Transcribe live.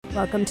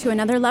Welcome to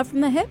another Love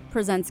from the Hip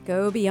presents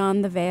Go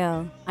Beyond the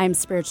Veil. I'm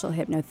spiritual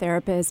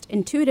hypnotherapist,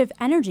 intuitive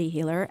energy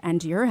healer,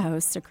 and your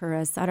host,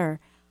 Sakura Sutter.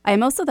 I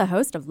am also the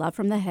host of Love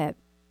from the Hip.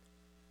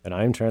 And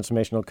I am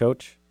transformational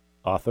coach,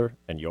 author,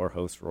 and your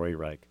host, Rory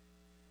Reich.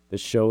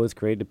 This show is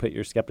created to put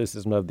your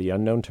skepticism of the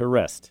unknown to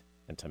rest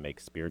and to make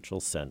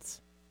spiritual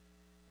sense.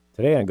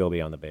 Today on Go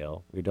Beyond the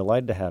Veil, we're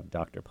delighted to have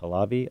Dr.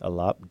 Pallavi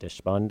Alap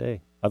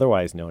Deshpande,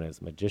 otherwise known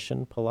as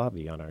Magician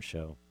Pallavi, on our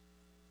show.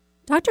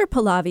 Dr.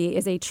 Pallavi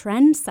is a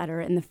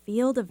trendsetter in the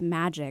field of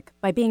magic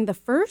by being the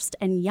first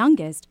and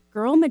youngest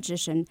girl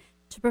magician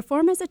to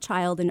perform as a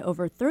child in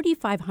over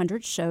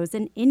 3,500 shows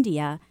in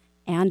India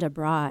and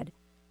abroad.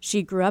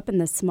 She grew up in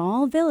the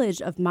small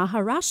village of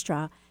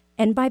Maharashtra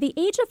and by the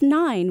age of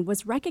 9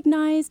 was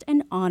recognized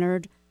and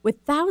honored with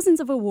thousands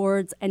of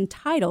awards and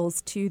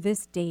titles to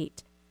this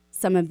date.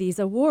 Some of these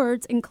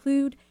awards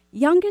include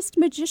Youngest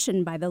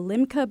Magician by the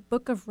Limca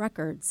Book of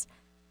Records,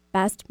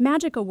 Best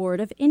Magic Award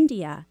of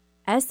India,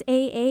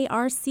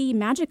 SAARC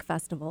Magic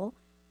Festival,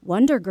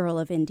 Wonder Girl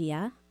of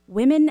India,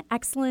 Women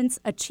Excellence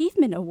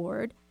Achievement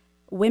Award,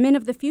 Women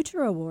of the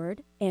Future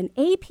Award, and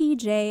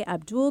APJ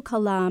Abdul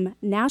Kalam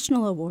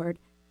National Award,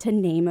 to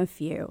name a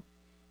few.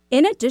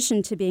 In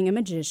addition to being a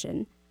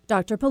magician,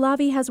 Dr.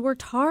 Pallavi has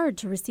worked hard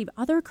to receive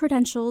other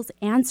credentials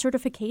and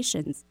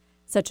certifications,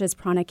 such as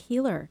pranic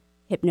healer,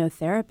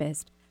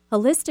 hypnotherapist,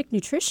 holistic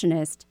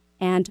nutritionist,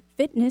 and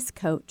fitness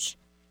coach.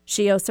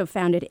 She also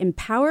founded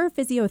Empower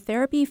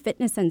Physiotherapy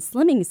Fitness and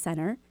Slimming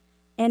Center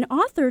and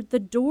authored The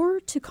Door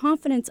to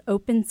Confidence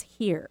Opens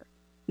Here.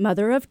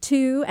 Mother of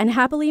 2 and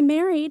happily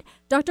married,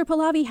 Dr.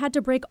 Pallavi had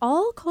to break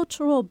all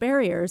cultural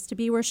barriers to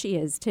be where she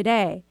is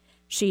today.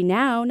 She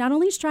now not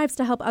only strives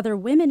to help other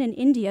women in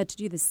India to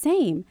do the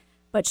same,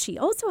 but she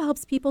also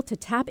helps people to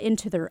tap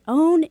into their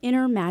own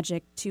inner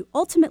magic to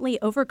ultimately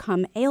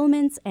overcome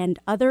ailments and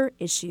other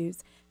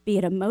issues, be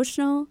it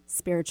emotional,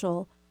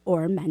 spiritual,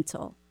 or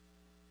mental.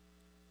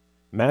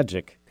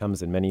 Magic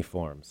comes in many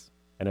forms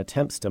and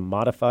attempts to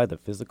modify the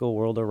physical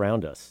world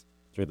around us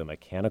through the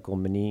mechanical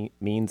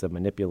means of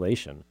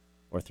manipulation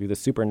or through the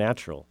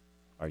supernatural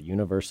are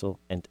universal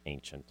and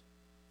ancient.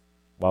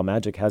 While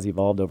magic has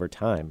evolved over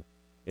time,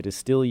 it is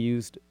still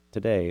used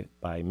today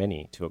by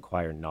many to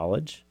acquire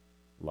knowledge,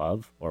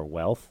 love, or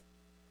wealth,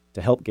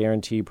 to help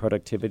guarantee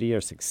productivity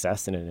or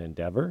success in an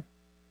endeavor,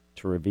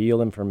 to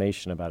reveal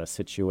information about a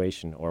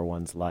situation or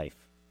one's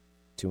life,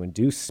 to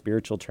induce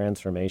spiritual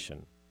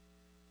transformation,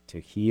 to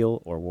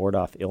heal or ward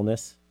off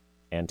illness,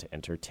 and to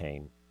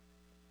entertain.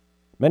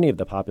 Many of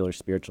the popular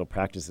spiritual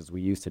practices we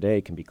use today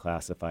can be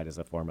classified as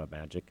a form of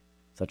magic,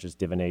 such as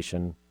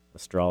divination,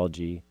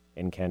 astrology,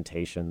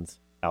 incantations,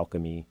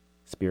 alchemy,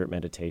 spirit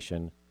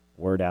meditation,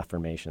 word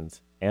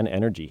affirmations, and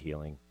energy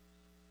healing.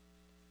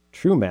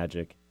 True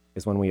magic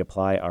is when we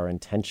apply our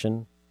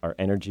intention, our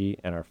energy,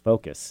 and our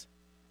focus,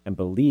 and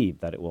believe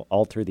that it will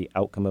alter the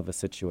outcome of a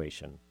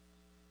situation,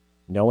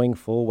 knowing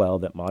full well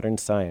that modern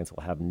science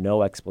will have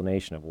no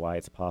explanation of why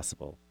it's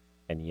possible,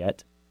 and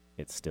yet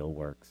it still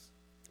works.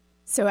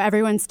 So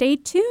everyone stay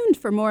tuned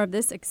for more of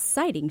this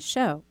exciting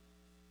show.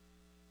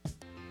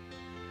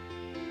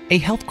 A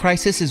health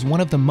crisis is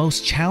one of the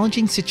most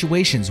challenging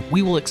situations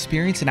we will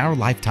experience in our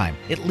lifetime.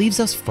 It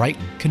leaves us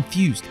frightened,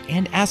 confused,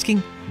 and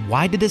asking,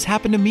 why did this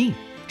happen to me?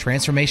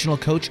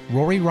 Transformational coach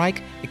Rory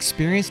Reich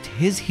experienced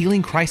his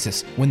healing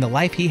crisis when the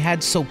life he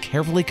had so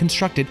carefully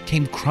constructed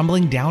came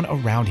crumbling down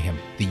around him.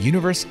 The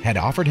universe had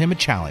offered him a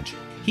challenge.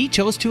 He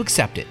chose to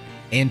accept it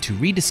and to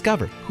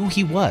rediscover who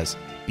he was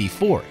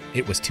before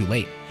it was too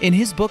late. In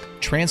his book,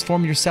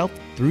 Transform Yourself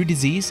Through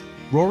Disease,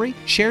 Rory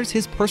shares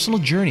his personal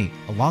journey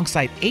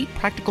alongside 8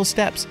 practical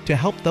steps to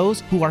help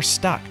those who are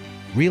stuck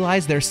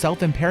realize their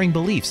self-impairing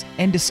beliefs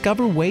and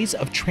discover ways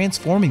of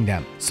transforming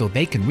them so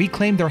they can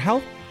reclaim their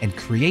health and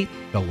create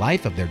the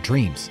life of their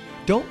dreams.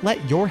 Don't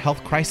let your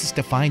health crisis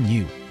define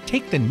you.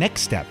 Take the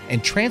next step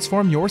and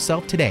transform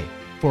yourself today.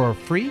 For a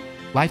free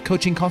life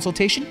coaching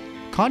consultation,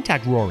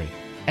 contact Rory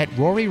at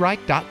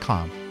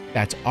roryreich.com.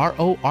 That's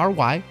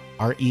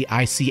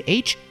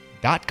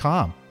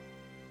RORYREICH.com.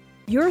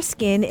 Your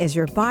skin is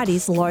your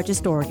body's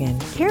largest organ.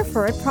 Care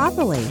for it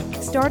properly,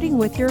 starting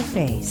with your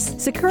face.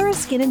 Sakura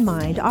Skin &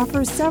 Mind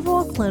offers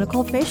several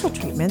clinical facial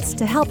treatments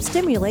to help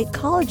stimulate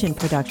collagen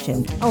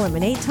production,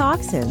 eliminate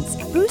toxins,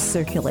 boost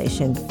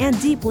circulation,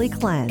 and deeply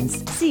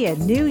cleanse. See a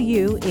new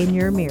you in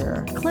your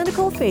mirror.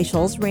 Clinical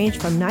facials range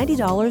from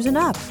 $90 and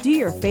up. Do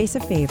your face a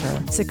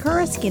favor.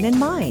 Sakura Skin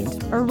 &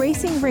 Mind,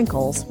 erasing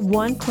wrinkles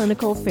one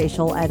clinical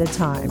facial at a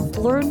time.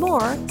 Learn more,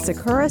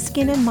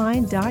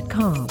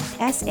 sakuraskinandmind.com.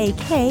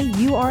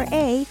 SAKURA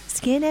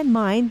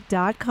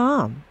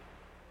skinandmind.com.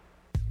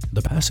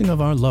 The passing of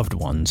our loved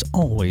ones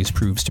always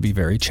proves to be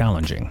very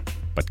challenging,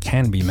 but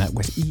can be met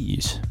with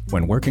ease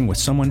when working with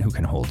someone who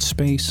can hold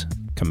space,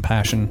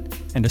 compassion,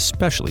 and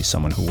especially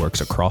someone who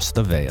works across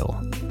the veil.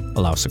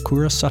 Allow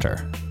Sakura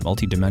Sutter,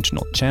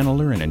 multidimensional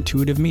channeler and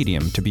intuitive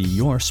medium, to be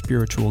your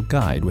spiritual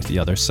guide with the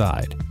other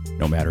side.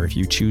 No matter if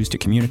you choose to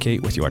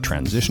communicate with your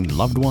transitioned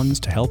loved ones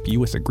to help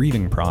you with the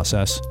grieving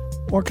process,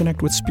 or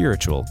connect with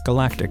spiritual,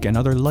 galactic, and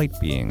other light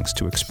beings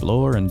to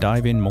explore and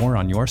dive in more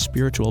on your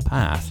spiritual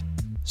path,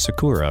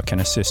 Sakura can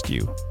assist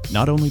you.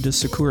 Not only does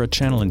Sakura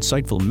channel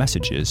insightful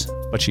messages,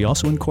 but she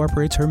also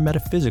incorporates her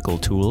metaphysical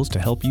tools to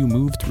help you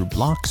move through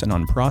blocks and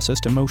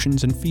unprocessed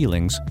emotions and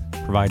feelings,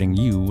 providing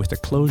you with a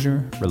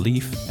closure,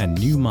 relief, and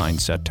new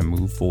mindset to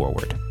move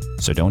forward.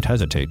 So don't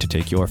hesitate to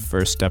take your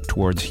first step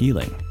towards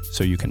healing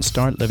so you can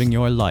start living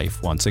your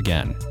life once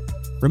again.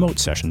 Remote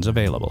sessions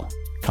available.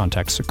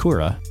 Contact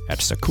Sakura at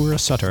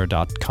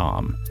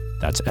sakurasutter.com.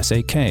 That's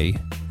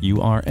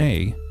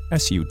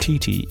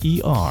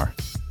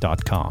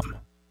SAKURASUTTER.com.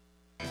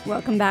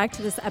 Welcome back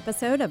to this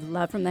episode of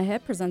Love from the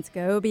Hip presents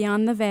Go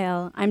Beyond the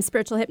Veil. I'm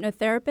spiritual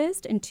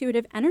hypnotherapist,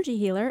 intuitive energy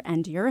healer,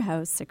 and your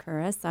host,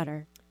 Sakura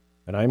Sutter.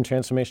 And I'm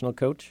transformational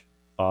coach,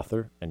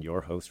 author, and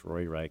your host,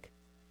 Rory Reich.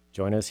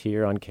 Join us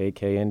here on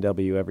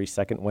KKNW every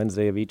second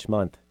Wednesday of each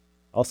month.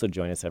 Also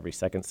join us every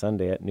second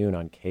Sunday at noon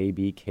on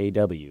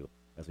KBKW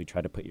as we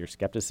try to put your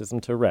skepticism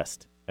to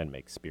rest and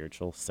make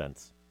spiritual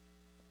sense.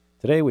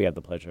 Today we have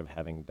the pleasure of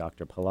having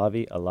Dr.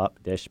 Pallavi Alap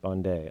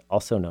Deshpande,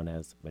 also known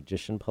as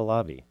Magician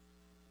Pallavi.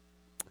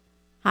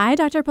 Hi,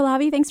 Dr.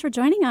 Pallavi. Thanks for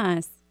joining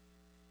us.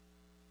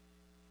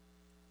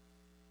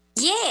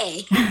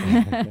 Yay!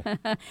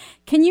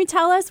 Can you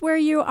tell us where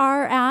you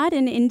are at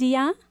in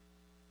India?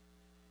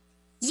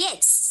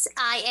 Yes,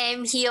 I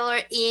am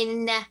here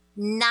in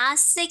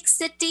Nasik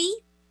city,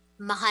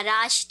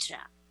 Maharashtra.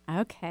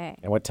 Okay.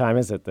 And what time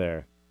is it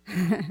there?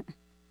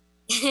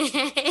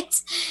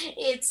 It's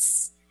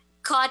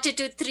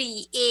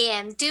 2:45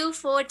 a.m.,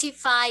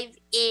 2:45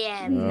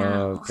 a.m. Oh,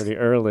 now. pretty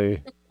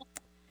early.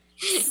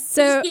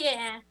 So,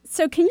 Yeah.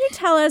 so can you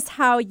tell us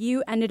how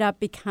you ended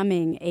up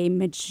becoming a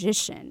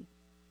magician?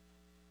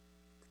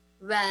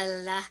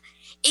 Well,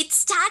 it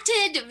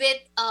started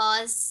with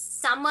a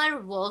summer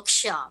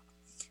workshop.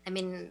 I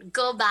mean,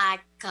 go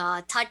back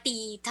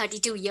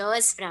 32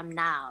 years from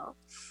now.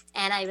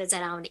 And I was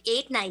around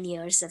 8-9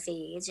 years of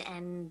age.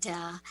 And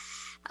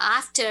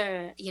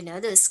after,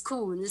 the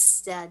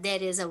schools,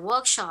 there is a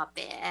workshop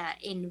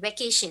in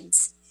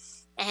vacations.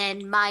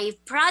 And my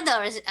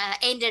brother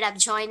ended up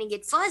joining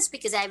it first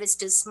because I was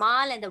too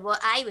small and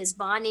I was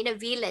born in a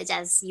village,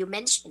 as you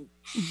mentioned.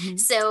 Mm-hmm.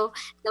 So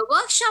the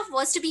workshop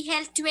was to be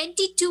held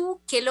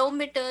 22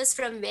 kilometers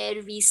from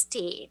where we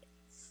stayed.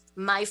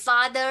 My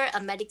father, a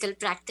medical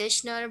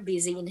practitioner,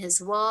 busy in his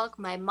work.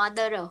 My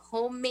mother, a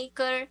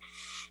homemaker.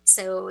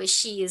 So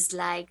she is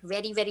like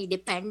very, very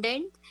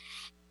dependent.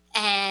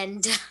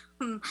 And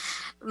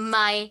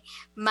my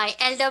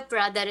elder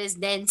brother is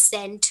then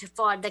sent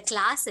for the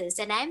classes,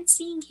 and I'm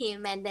seeing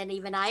him, and then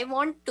even I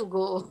want to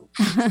go.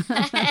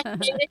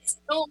 And there is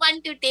no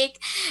one to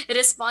take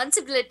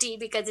responsibility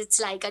because it's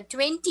like a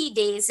 20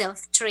 days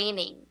of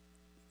training.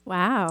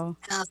 Wow.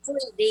 A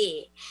full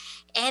day.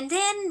 And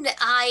then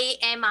I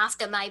am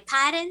after my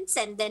parents,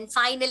 and then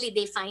finally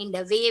they find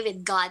a way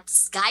with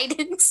God's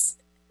guidance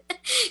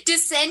to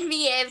send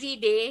me every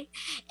day.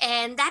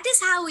 And that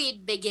is how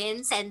it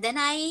begins. And then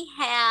I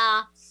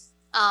have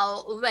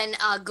won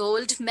a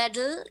gold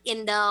medal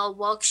in the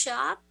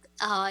workshop,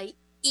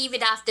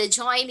 even after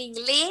joining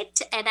late,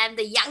 and I'm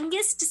the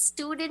youngest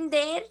student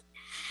there.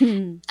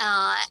 And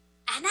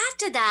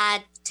after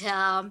that,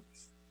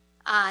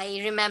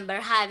 I remember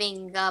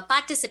having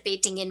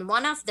participating in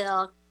one of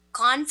the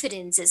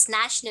conferences,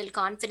 national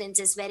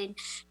conferences, wherein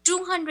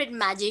 200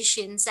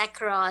 magicians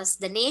across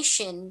the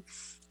nation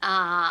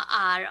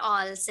are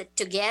all set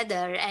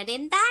together. And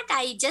in that,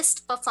 I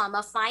just perform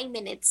a 5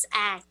 minutes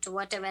act,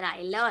 whatever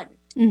I learned.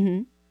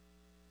 Mm-hmm.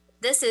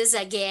 This is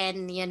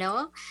again,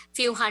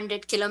 few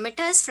hundred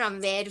kilometers from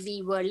where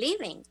we were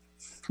living.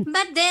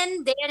 But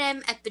then there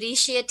I'm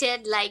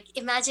appreciated, like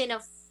imagine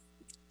a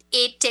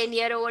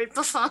 8-10-year-old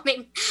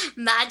performing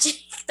magic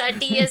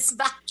 30 years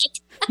back.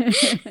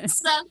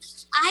 So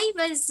I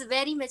was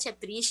very much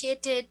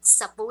appreciated,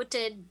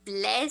 supported,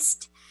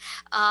 blessed,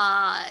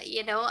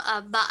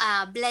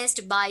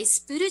 blessed by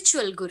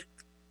spiritual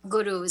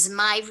gurus.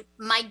 My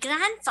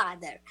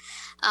grandfather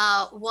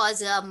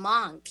was a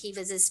monk. He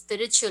was a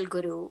spiritual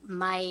guru.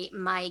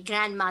 My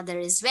grandmother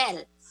as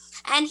well.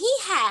 And he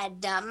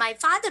had, my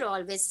father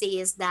always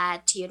says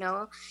that,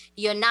 your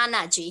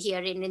Nanaji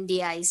here in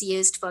India is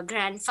used for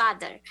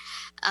grandfather.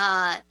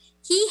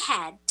 He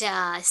had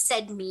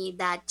said me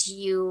that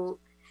you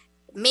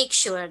make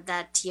sure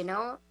that,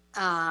 you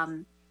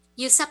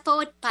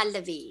support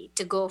Pallavi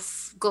to go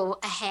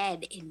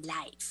ahead in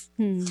life.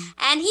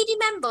 And he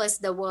remembers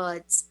the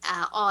words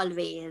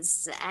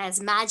always as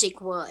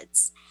magic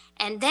words.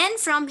 And then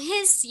from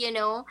his,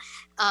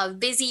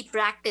 busy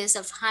practice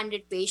of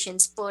 100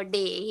 patients per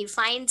day, he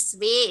finds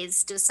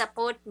ways to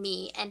support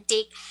me and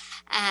take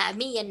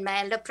me and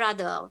my elder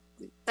brother,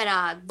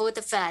 Parag, both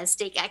of us,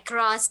 take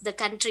across the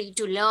country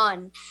to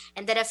learn.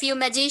 And there are a few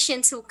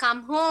magicians who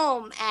come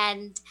home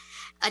and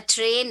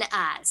train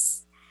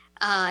us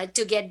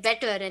to get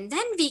better. And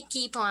then we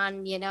keep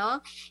on,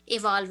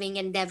 evolving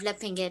and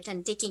developing it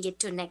and taking it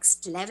to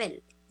next level.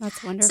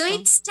 That's wonderful. So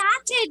it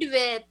started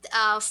with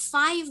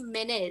 5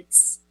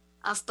 minutes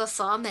of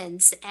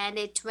performance, and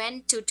it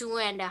went to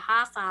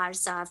 2.5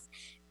 hours of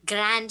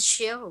grand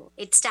show.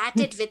 It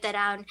started with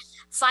around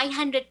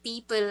 500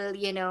 people,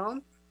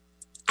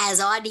 as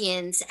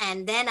audience,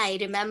 and then I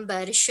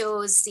remember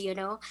shows,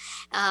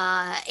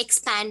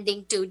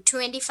 expanding to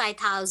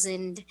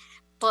 25,000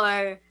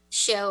 per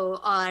show.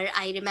 Or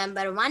I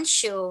remember one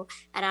show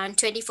around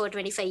 24,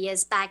 25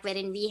 years back,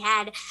 wherein we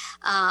had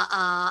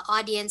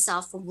audience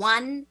of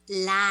 1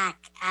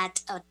 lakh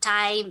at a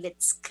time with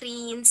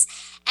screens,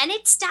 and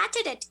it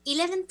started at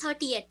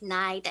 11:30 at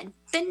night, and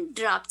pin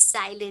dropped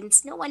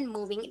silence, no one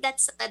moving.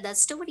 That's the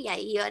story I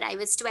hear. I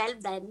was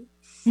 12 then.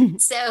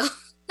 So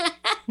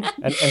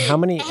And how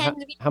many and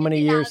we how many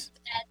really years loved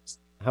that.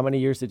 how many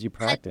years did you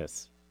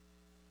practice?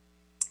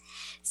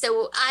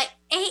 So I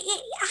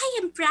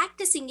am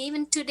practicing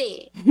even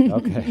today.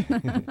 Okay.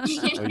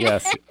 Well,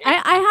 yes.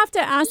 I have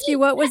to ask you,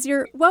 what was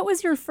your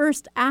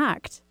first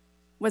act?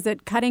 Was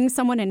it cutting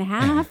someone in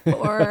half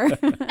or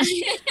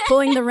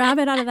pulling the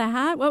rabbit out of the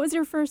hat? What was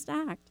your first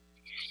act?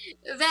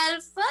 Well,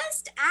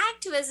 first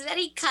act was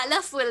very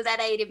colorful that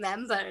I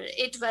remember.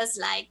 It was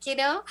like,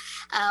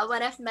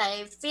 one of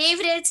my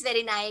favorites,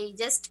 wherein I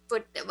just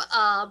put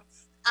a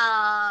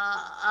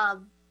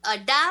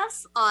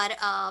dove or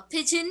a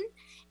pigeon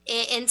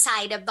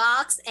inside a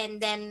box, and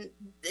then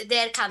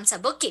there comes a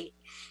bouquet.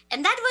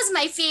 And that was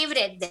my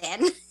favorite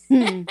then.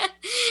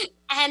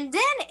 And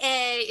then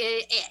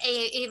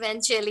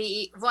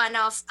eventually, one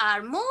of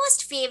our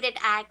most favorite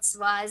acts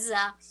was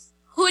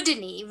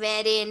Houdini,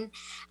 wherein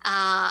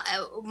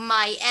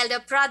my elder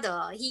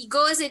brother, he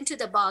goes into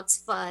the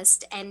box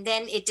first, and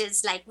then it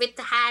is like with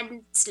the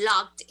hands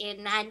locked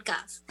in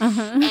handcuff.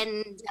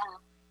 And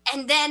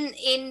then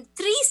in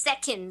 3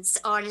 seconds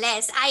or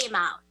less, I am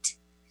out.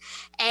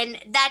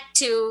 And that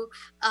too,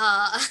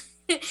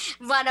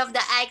 one of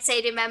the acts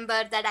I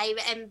remember that I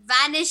am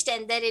vanished,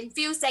 and then in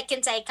few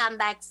seconds I come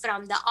back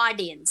from the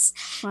audience.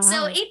 Wow.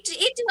 So it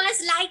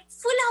was like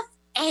full of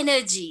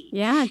energy.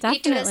 Yeah, It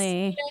was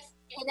definitely. full of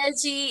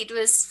energy. It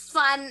was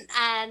fun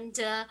and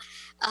an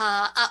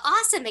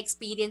awesome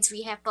experience.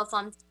 We have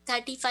performed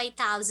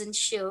 35,000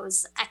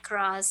 shows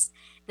across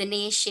the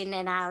nation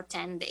and out,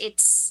 and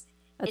it's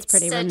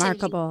Pretty certainly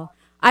remarkable.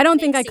 I don't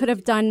think I makes could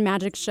have done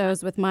magic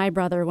shows with my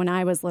brother when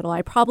I was little.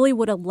 I probably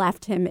would have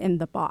left him in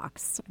the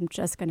box. I'm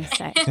just going to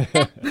say.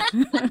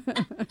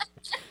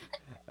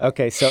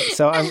 Okay,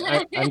 so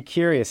I'm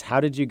curious, how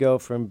did you go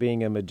from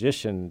being a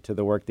magician to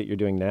the work that you're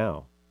doing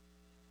now?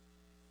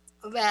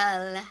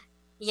 Well,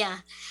 yeah,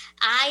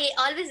 I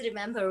always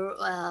remember,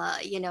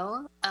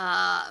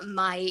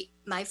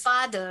 my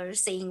father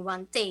saying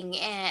one thing,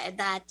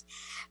 that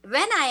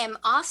when I am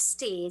off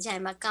stage,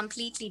 I'm a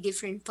completely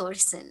different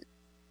person,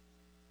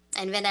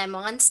 and when I'm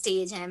on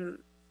stage,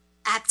 I'm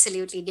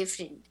absolutely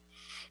different.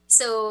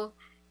 So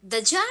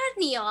the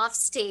journey off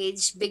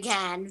stage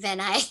began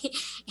when I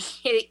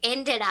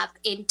ended up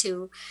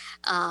into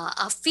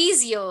a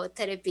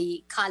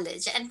physiotherapy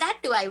college. And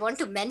that too, I want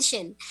to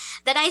mention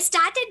that I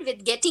started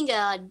with getting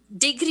a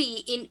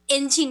degree in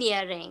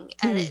engineering.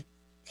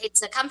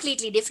 It's a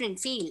completely different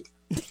field.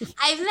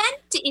 I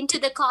went into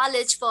the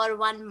college for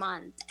 1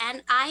 month,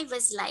 and I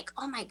was like,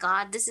 oh my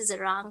God, this is the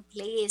wrong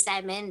place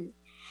I'm in.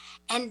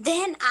 And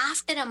then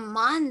after a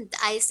month,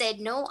 I said,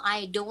 no,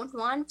 I don't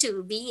want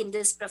to be in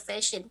this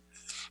profession.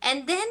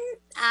 And then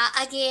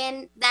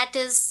again, that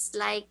is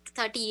like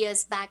 30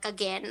 years back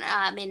again.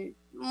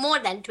 More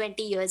than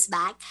 20 years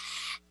back.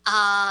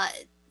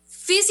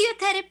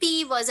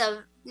 Physiotherapy was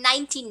a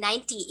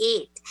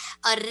 1998,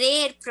 a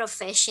rare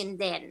profession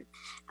then.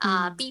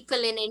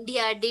 People in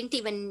India didn't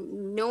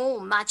even know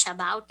much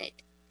about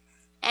it.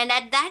 And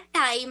at that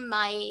time,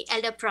 my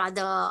elder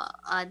brother,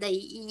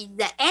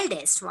 the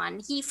eldest one,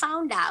 he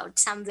found out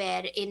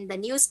somewhere in the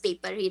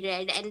newspaper he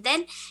read, and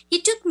then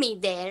he took me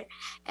there.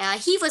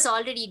 He was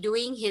already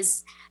doing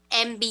his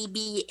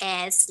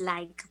MBBS,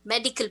 like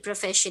medical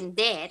profession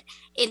there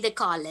in the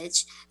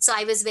college. So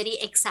I was very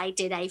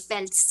excited. I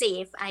felt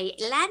safe. I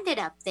landed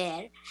up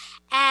there,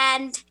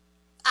 and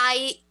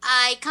I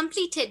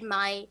completed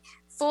my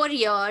 4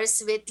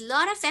 years with a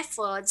lot of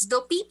efforts,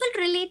 though people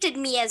related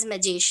me as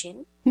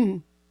magician.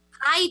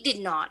 I did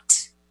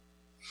not.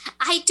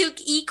 I took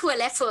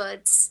equal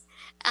efforts,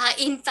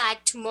 in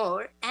fact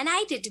more, and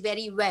I did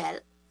very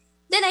well.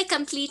 Then I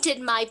completed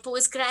my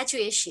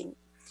post-graduation.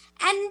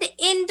 And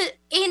in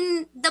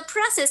the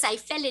process, I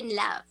fell in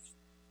love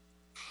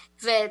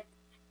with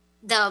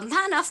the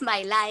man of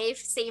my life,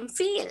 same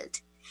field.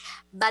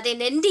 But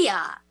in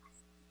India,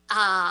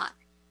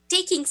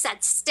 taking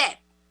such step,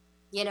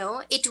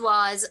 it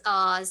was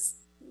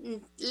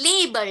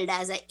labeled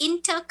as an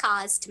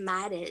intercaste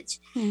marriage.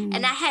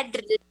 And I had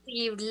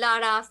received a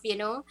lot of,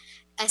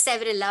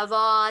 several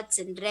awards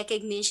and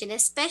recognition,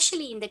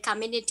 especially in the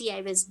community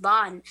I was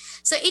born.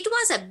 So it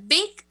was a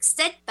big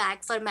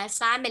setback for my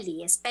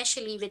family,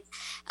 especially with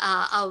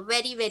a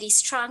very, very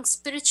strong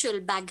spiritual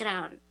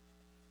background.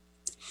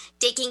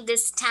 Taking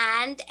this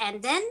stand,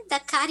 and then the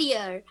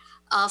career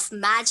of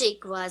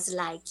magic was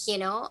like,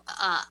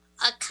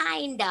 a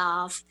kind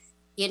of,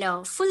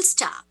 full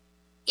stop.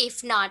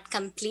 if not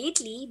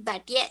completely,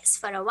 but yes,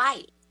 for a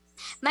while.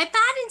 My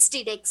parents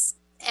did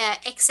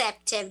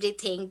accept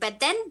everything, but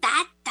then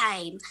that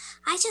time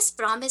I just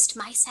promised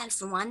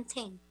myself one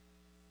thing,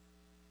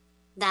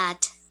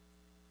 that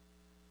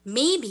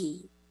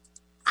maybe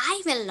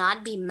I will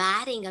not be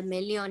marrying a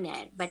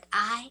millionaire, but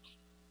I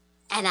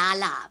and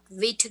Alap,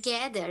 we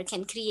together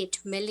can create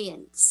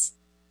millions.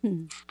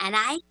 And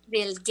I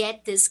will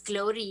get this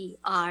glory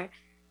or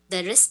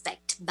the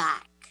respect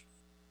back.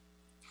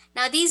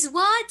 Now, these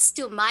words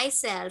to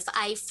myself,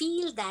 I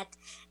feel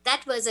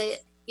that was a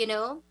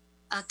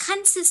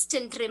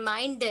consistent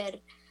reminder,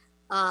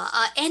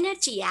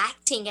 energy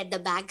acting at the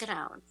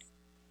background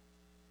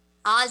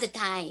all the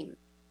time.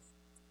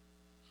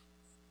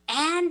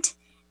 And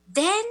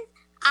then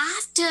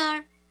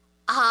after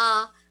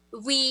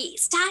we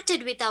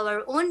started with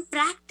our own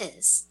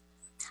practice,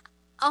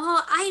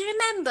 I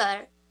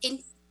remember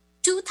in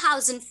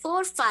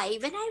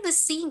 2004-5 when I was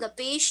seeing a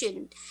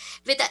patient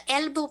with an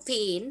elbow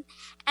pain,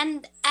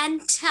 and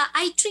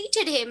I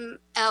treated him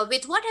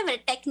with whatever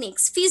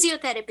techniques,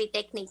 physiotherapy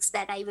techniques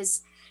that I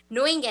was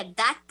knowing at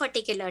that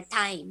particular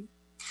time.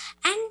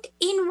 And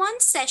in one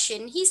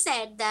session, he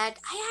said that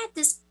I had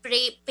this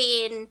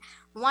pain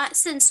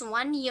since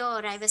 1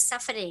 year I was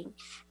suffering.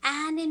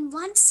 And in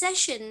one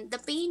session, the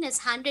pain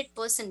is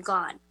 100%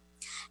 gone.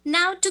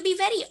 Now, to be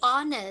very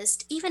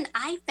honest, even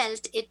I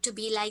felt it to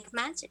be like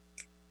magic.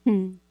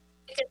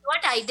 Because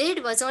what I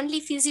did was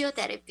only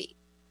physiotherapy.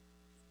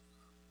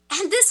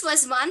 And this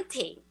was one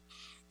thing.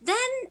 Then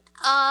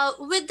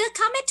with the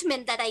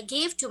commitment that I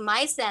gave to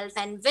myself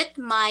and with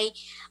my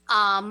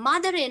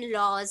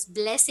mother-in-law's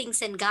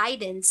blessings and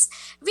guidance,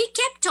 we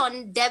kept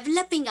on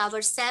developing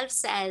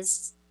ourselves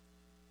as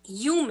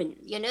human,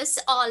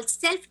 all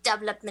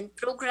self-development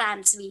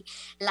programs, we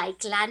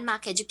like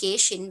Landmark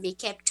Education, we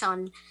kept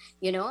on,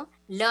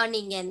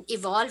 learning and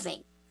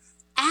evolving.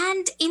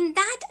 And in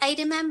that, I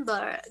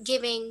remember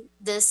giving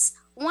this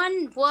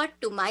one word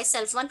to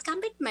myself, one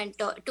commitment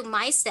to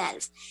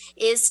myself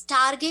is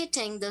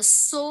targeting the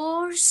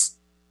source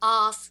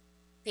of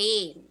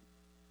pain.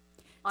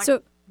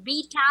 So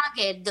we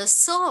target the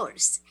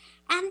source.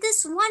 And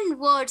this one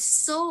word,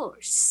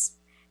 source,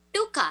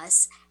 took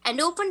us and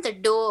opened the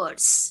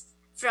doors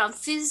from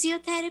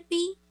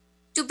physiotherapy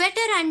to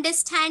better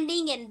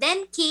understanding, and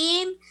then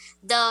came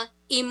the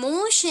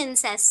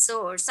emotions as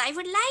source. I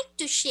would like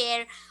to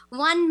share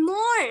one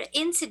more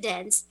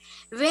incident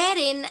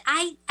wherein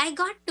I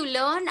got to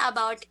learn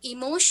about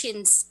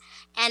emotions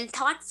and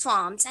thought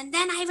forms, and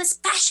then I was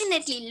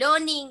passionately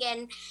learning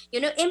and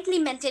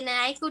implementing, and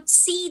I could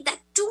see that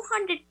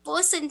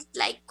 200%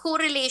 like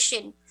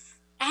correlation,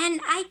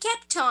 and I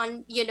kept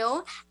on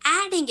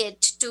adding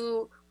it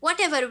to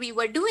whatever we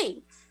were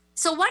doing.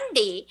 So one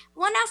day,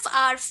 one of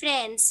our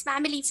friends,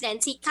 family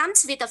friends, he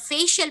comes with a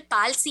facial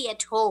palsy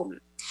at home.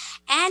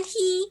 And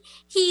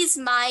he's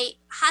my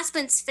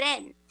husband's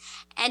friend.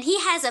 And he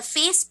has a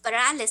face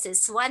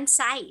paralysis, one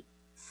side.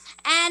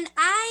 And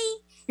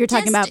You're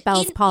talking about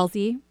Bell's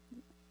palsy?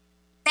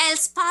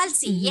 Bell's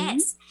palsy,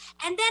 yes.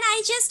 And then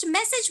I just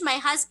messaged my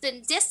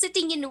husband, just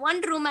sitting in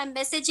one room, I'm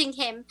messaging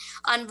him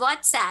on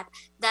WhatsApp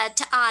that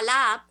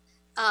Alap,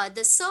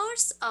 the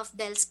source of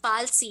Bell's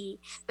palsy,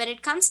 when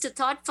it comes to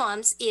thought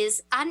forms,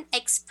 is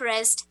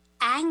unexpressed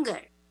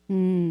anger.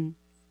 And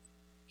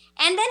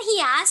then he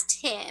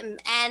asked him,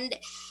 and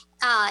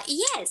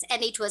yes,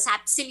 and it was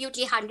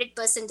absolutely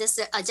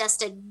 100%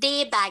 just a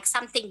day back,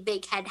 something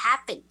big had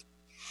happened.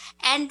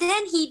 And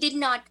then he did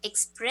not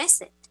express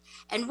it.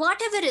 And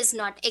whatever is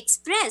not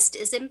expressed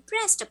is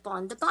impressed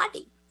upon the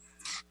body.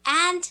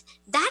 And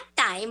that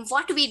time,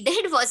 what we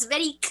did was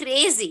very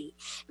crazy.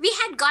 We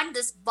had got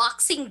this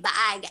boxing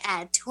bag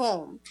at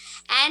home.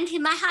 And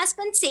my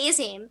husband says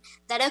him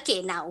that,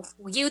 okay, now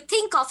you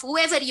think of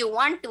whoever you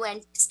want to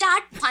and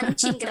start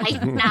punching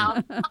right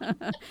now.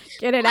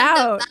 Get it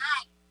out.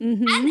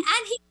 And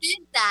he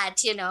did that,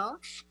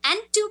 And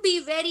to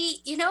be very,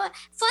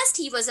 first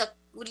he was a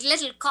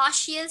little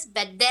cautious,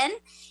 but then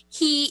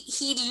he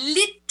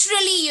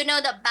literally,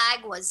 the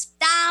bag was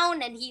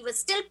down and he was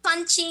still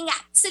punching,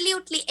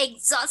 absolutely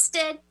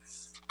exhausted.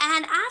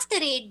 And after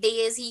 8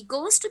 days, he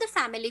goes to the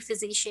family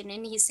physician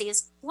and he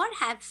says, what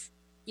have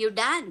you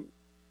done?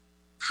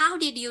 How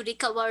did you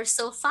recover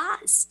so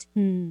fast?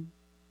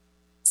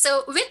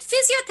 So with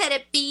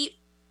physiotherapy,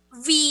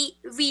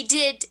 we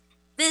did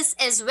this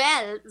as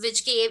well,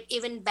 which gave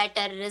even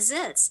better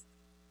results.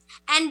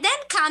 And then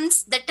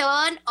comes the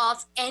turn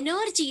of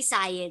energy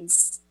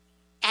science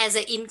as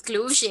an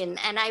inclusion.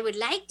 And I would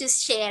like to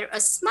share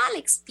a small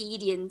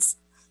experience,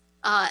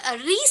 a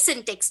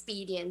recent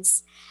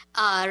experience,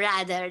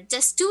 rather,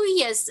 just 2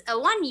 years,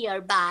 1 year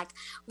back.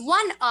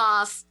 One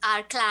of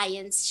our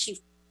clients,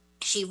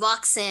 she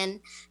walks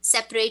in,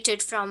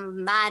 separated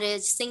from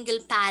marriage, single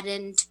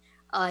parent,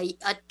 a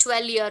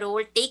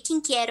 12-year-old,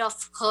 taking care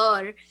of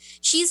her.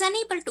 She's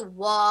unable to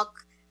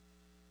walk.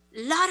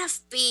 lot of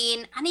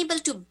pain, unable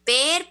to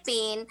bear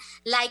pain,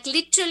 like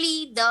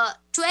literally the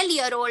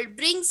 12-year-old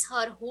brings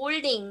her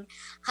holding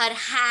her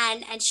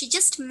hand and she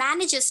just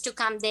manages to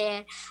come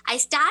there. I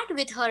start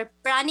with her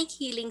pranic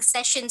healing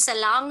sessions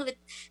along with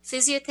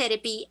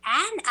physiotherapy,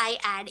 and I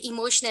add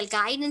emotional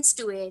guidance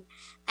to it.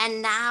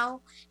 And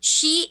now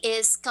she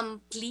is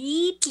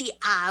completely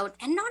out,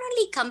 and not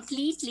only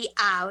completely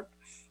out,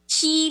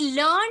 she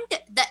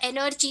learned the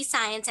energy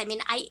science. I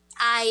mean,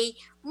 I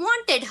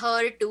wanted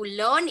her to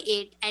learn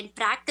it and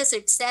practice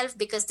itself,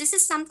 because this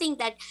is something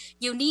that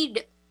you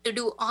need to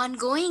do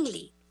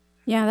ongoingly.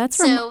 Yeah, that's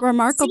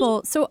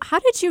remarkable. So how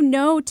did you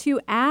know to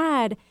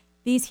add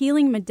these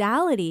healing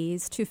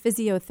modalities to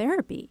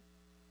physiotherapy?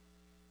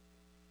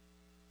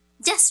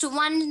 Just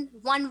one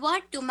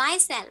word to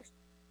myself: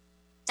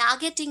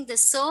 targeting the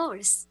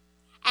source.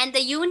 And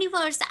the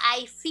universe,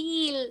 I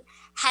feel,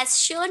 has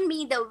shown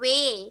me the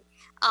way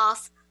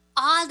of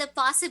all the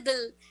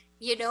possible,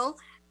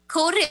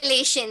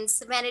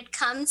 correlations when it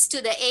comes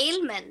to the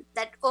ailment,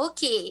 that,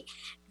 okay,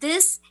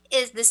 this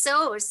is the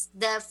source.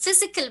 The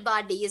physical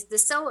body is the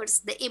source.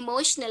 The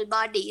emotional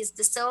body is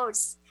the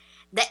source.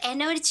 The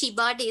energy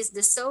body is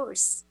the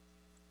source.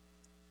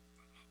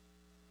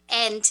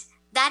 And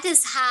that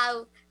is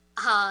how,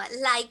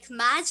 like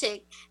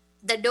magic,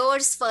 the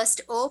doors first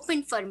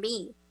opened for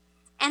me.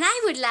 And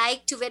I would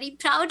like to very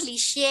proudly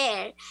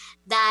share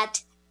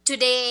that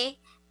today,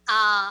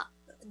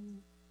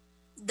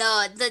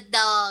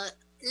 the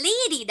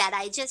lady that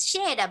I just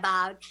shared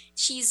about,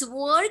 she's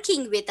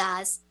working with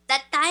us.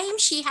 That time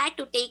she had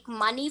to take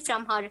money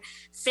from her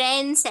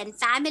friends and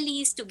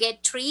families to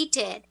get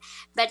treated.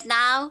 But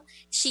now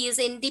she is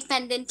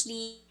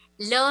independently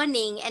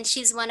learning, and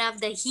she's one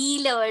of the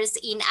healers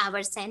in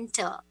our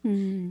center.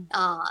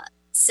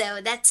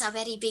 So that's a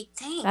very big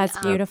thing. That's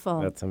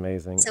beautiful. That's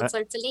amazing. So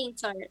fulfilling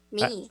for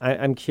me.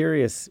 I'm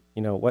curious,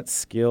 what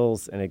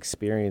skills and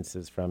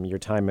experiences from your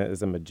time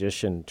as a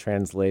magician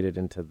translated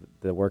into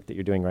the work that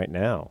you're doing right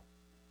now?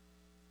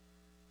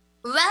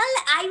 Well,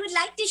 I would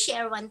like to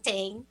share one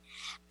thing.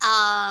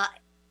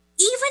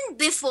 Even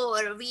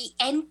before we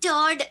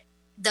entered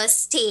the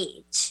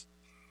stage,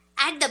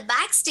 at the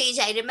backstage,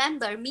 I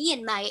remember me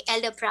and my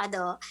elder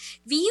brother,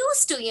 we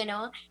used to,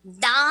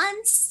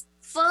 dance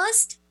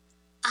first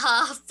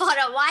for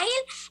a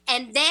while,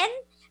 and then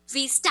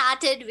we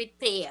started with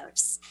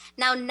prayers.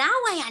 Now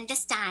I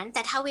understand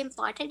that how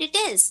important it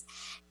is.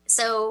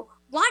 So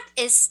what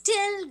is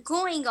still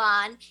going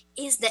on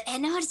is the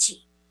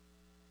energy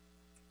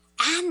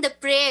and the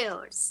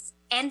prayers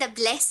and the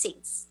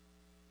blessings.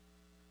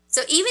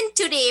 So even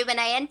today, when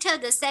I enter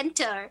the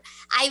center,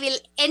 I will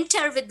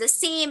enter with the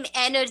same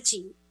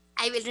energy.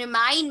 I will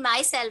remind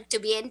myself to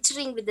be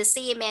entering with the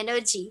same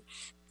energy,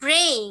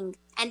 praying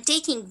and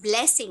taking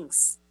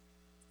blessings,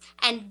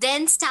 and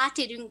then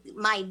starting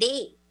my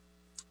day.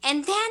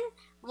 And then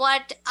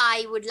what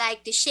I would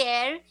like to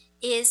share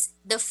is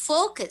the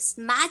focus.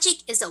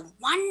 Magic is a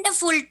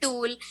wonderful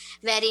tool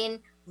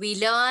wherein we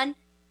learn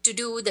to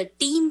do the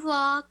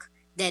teamwork.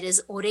 There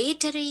is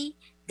oratory,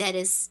 there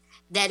is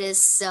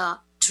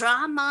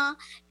drama,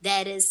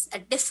 there is a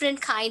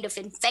different kind of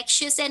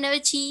infectious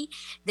energy,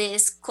 there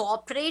is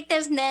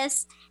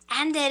cooperativeness,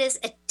 and there is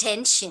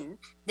attention,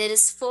 there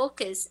is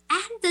focus,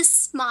 and the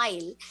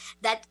smile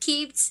that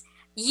keeps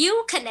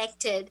you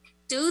connected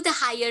to the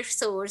higher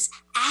source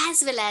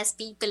as well as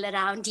people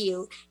around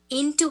you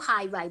into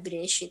high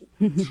vibration.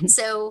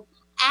 So,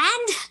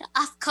 and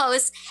of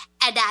course,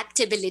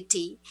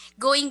 adaptability,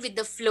 going with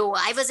the flow.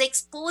 I was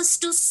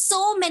exposed to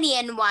so many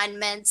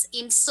environments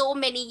in so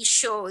many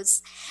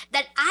shows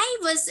that I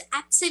was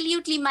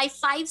absolutely, my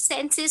five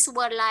senses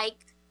were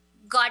like,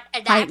 got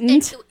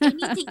adapted to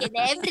anything and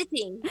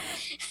everything.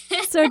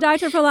 So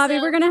Dr. Pallavi,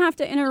 we're going to have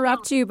to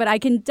interrupt you, but I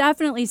can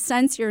definitely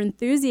sense your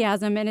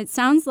enthusiasm, and it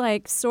sounds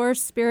like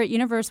Source, Spirit,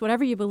 Universe,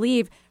 whatever you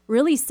believe,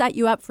 really set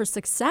you up for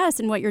success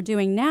in what you're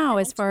doing now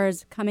as far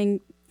as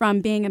coming from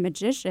being a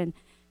magician.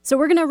 So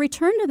we're going to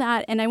return to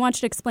that, and I want you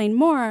to explain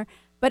more.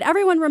 But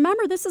everyone,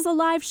 remember, this is a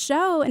live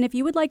show, and if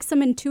you would like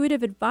some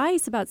intuitive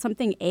advice about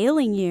something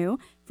ailing you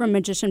from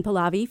Magician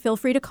Pallavi, feel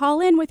free to call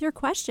in with your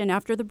question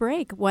after the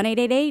break,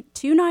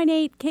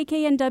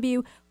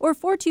 1-888-298-KKNW or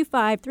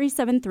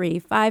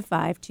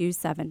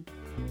 425-373-5527.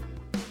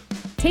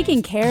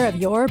 Taking care of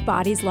your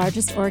body's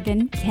largest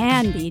organ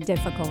can be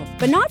difficult,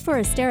 but not for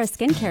Astera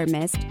Skincare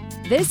Mist.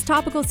 This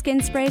topical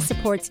skin spray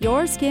supports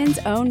your skin's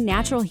own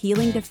natural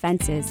healing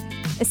defenses.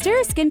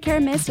 Astera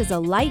Skincare Mist is a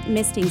light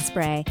misting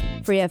spray,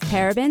 free of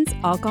parabens,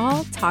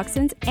 alcohol,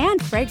 toxins, and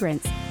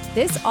fragrance.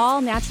 This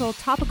all-natural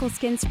topical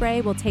skin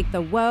spray will take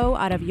the woe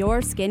out of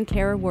your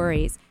skincare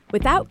worries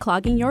without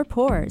clogging your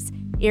pores.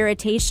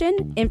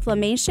 Irritation,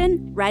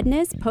 inflammation,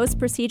 redness,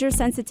 post-procedure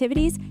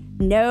sensitivities,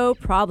 no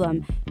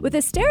problem. With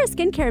Astera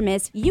Skincare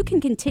Mist, you can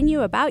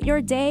continue about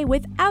your day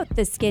without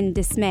the skin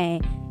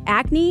dismay.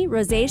 Acne,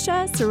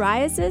 rosacea,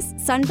 psoriasis,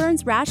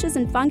 sunburns, rashes,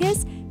 and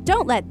fungus?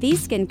 Don't let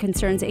these skin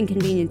concerns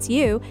inconvenience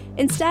you.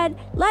 Instead,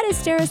 let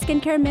Astera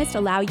Skincare Mist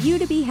allow you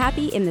to be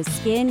happy in the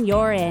skin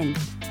you're in.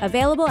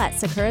 Available at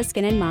Sakura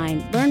Skin and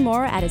Mind. Learn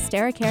more at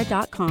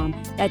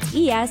esteracare.com. That's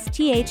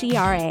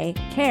ESTHERA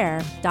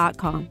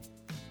care.com.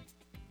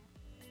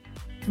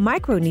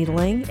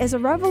 Microneedling is a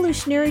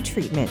revolutionary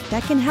treatment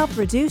that can help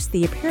reduce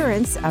the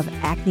appearance of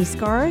acne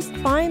scars,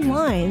 fine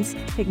lines,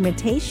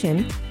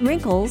 pigmentation,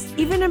 wrinkles,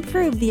 even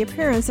improve the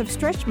appearance of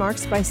stretch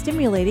marks by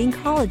stimulating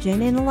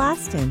collagen and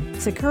elastin.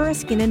 Sakura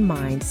Skin and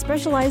Mind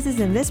specializes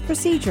in this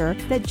procedure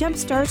that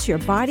jumpstarts your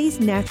body's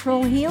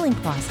natural healing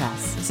process.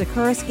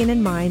 Sakura Skin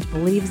and Mind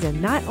believes in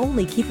not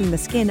only keeping the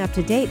skin up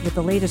to date with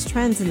the latest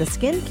trends in the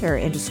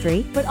skincare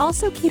industry, but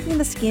also keeping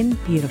the skin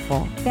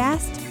beautiful,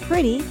 fast,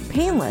 pretty,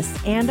 painless,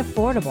 and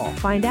affordable.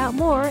 Find out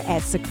more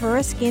at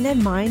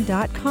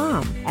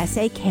sakuraskinandmind.com.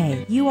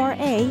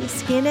 SAKURA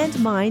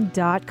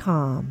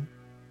skinandmind.com.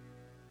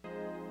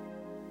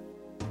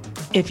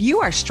 If you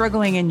are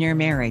struggling in your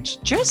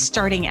marriage, just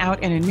starting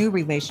out in a new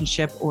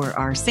relationship, or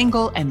are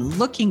single and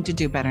looking to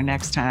do better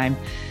next time,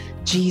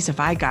 geez, have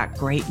I got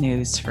great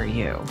news for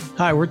you.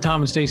 Hi, we're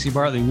Tom and Stacy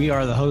Bartley. We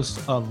are the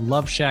hosts of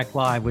Love Shack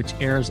Live, which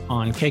airs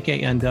on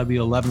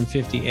KKNW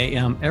 1150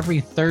 AM every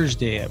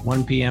Thursday at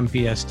 1 p.m.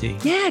 PST.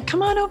 Yeah,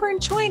 come on over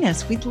and join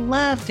us. We'd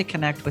love to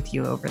connect with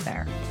you over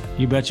there.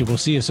 You betcha. We'll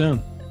see you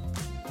soon.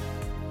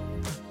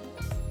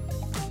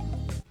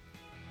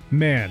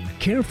 Men,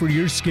 care for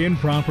your skin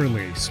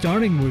properly,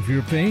 starting with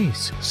your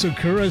face.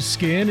 Sakura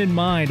Skin and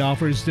Mind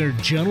offers their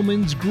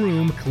Gentleman's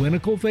Groom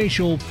Clinical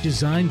Facial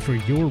designed for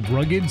your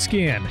rugged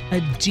skin. A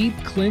deep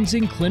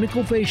cleansing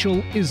clinical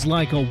facial is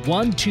like a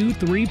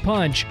 1-2-3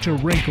 punch to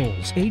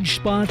wrinkles, age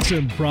spots,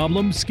 and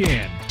problem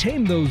skin.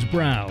 Tame those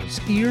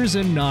brows, ears,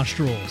 and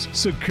nostrils.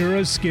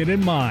 Sakura Skin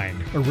and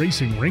Mind,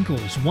 erasing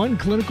wrinkles one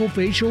clinical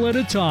facial at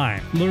a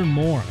time. Learn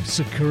more,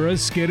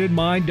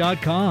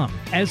 sakuraskinandmind.com.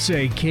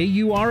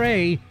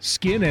 SAKURA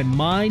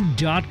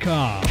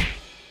skinandmind.com.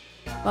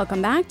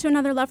 Welcome back to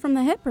another Love from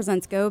the Hip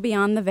presents Go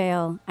Beyond the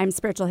Veil. I'm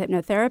spiritual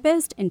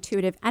hypnotherapist,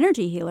 intuitive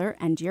energy healer,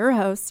 and your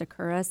host,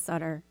 Sakura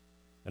Sutter.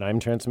 And I'm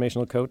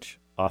transformational coach,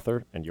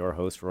 author, and your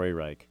host, Roy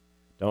Reich.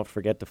 Don't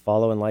forget to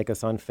follow and like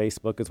us on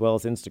Facebook as well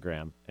as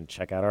Instagram, and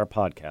check out our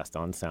podcast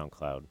on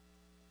SoundCloud.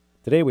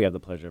 Today we have the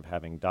pleasure of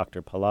having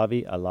Dr.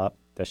 Pallavi Alap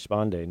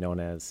Deshpande, known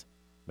as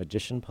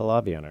Magician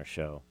Pallavi, on our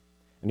show.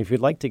 And if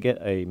you'd like to get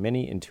a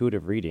mini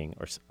intuitive reading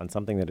or on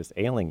something that is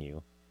ailing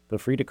you, feel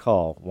free to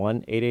call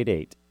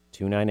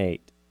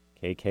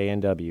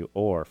 1-888-298-KKNW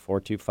or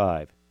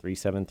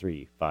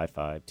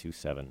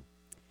 425-373-5527.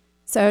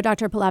 So,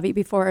 Dr. Pallavi,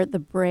 before the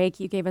break,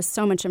 you gave us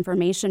so much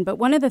information, but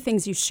one of the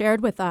things you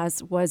shared with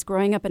us was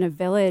growing up in a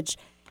village,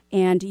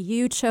 and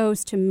you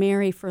chose to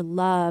marry for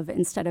love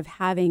instead of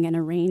having an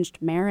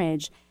arranged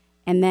marriage.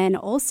 And then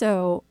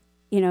also,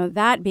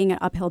 that being an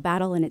uphill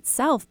battle in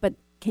itself. But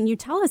can you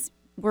tell us,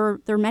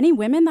 were there many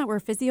women that were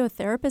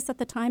physiotherapists at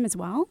the time as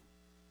well?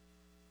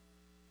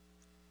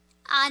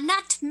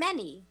 Not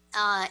many.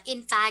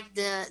 In fact,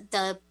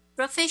 the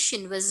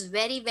profession was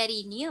very,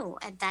 very new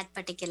at that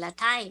particular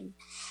time.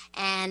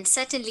 And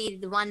certainly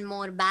the one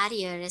more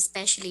barrier,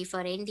 especially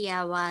for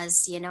India,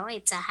 was,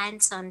 it's a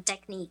hands-on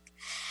technique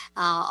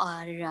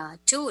or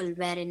tool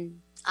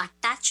wherein a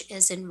touch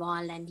is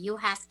involved, and you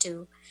have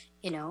to,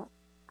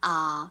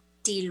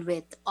 deal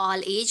with all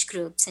age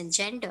groups and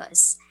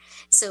genders.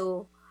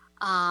 So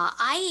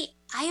I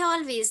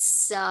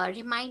always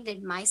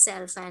reminded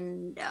myself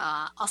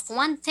of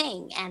one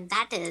thing, and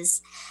that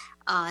is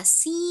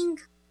seeing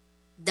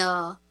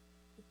the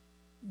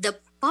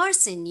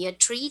person you're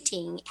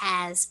treating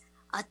as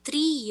a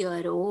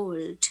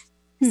 3-year-old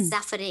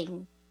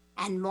suffering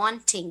and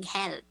wanting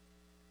help.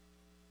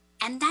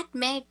 And that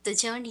made the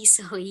journey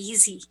so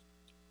easy.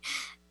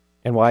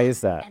 And why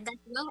is that? And that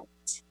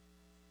worked.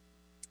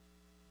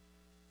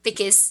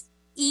 Because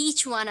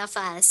each one of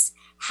us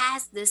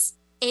has this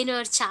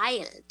inner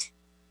child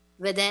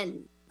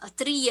within, a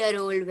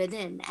 3-year-old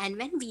within. And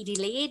when we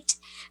relate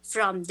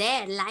from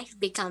there, life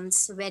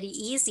becomes very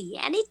easy.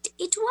 And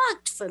it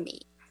worked for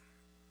me.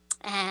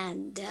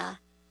 And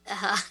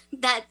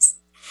that's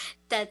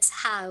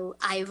how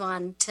I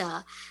want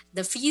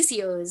the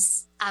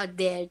physios out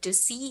there to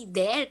see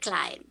their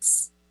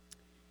clients.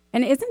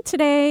 And isn't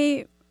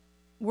today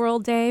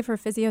World Day for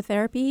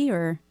Physiotherapy,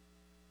 or?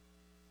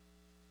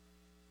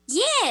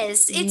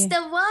 Yes, it's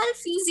the World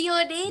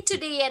Physio Day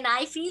today, and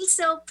I feel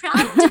so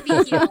proud to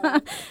be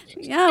here.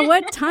 Yeah,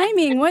 what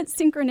timing, what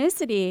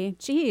synchronicity.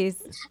 Jeez.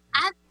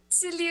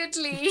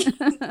 Absolutely.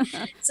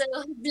 So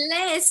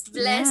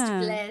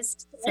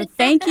blessed. So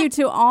thank you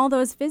to all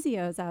those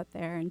physios out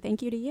there, and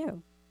thank you to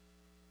you.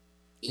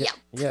 Yeah.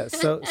 Yeah.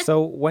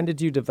 So when did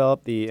you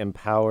develop the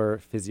Empower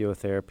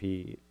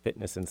Physiotherapy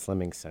Fitness and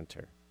Slimming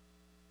Center?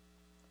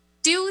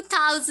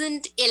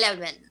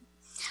 2011.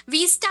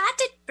 We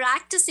started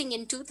practicing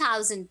in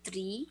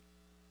 2003.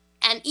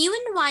 And even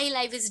while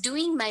I was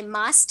doing my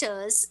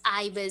master's,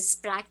 I was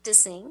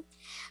practicing.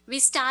 We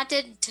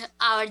started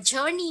our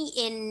journey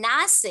in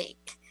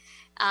Nashik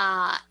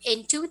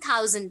in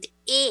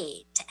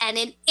 2008. And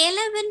in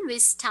 2011, we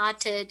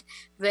started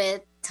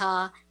with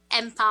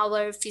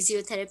Empower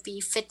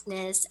Physiotherapy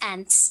Fitness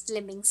and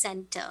Slimming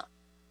Center.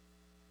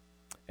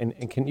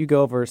 And can you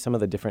go over some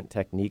of the different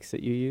techniques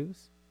that you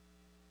use?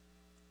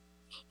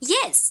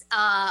 Yes,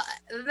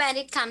 when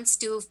it comes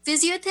to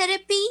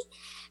physiotherapy,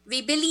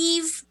 we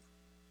believe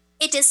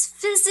it is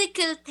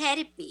physical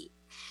therapy.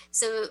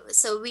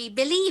 So we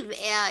believe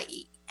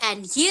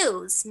and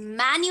use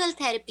manual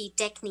therapy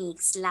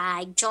techniques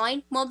like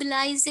joint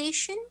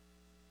mobilization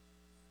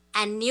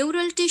and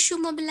neural tissue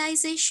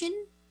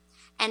mobilization,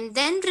 and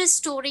then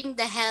restoring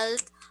the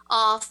health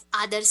of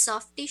other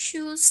soft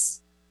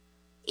tissues,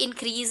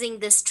 increasing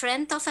the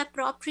strength of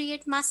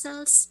appropriate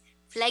muscles,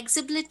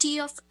 flexibility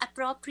of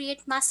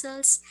appropriate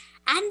muscles,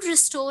 and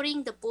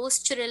restoring the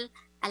postural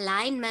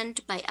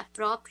alignment by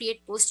appropriate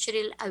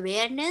postural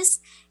awareness,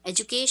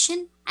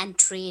 education, and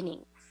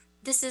training.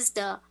 This is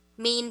the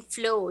main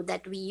flow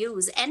that we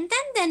use. And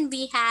then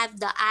we have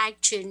the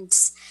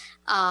actions,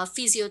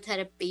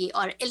 physiotherapy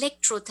or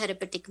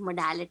electrotherapeutic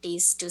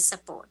modalities to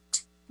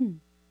support.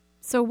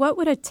 So what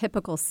would a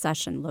typical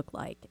session look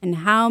like, and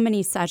how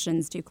many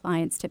sessions do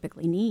clients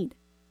typically need?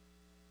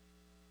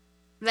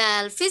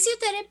 Well,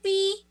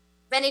 physiotherapy,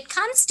 when it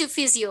comes to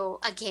physio,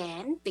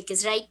 again,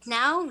 because right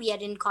now we are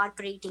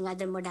incorporating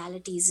other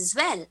modalities as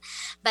well.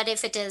 But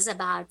if it is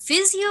about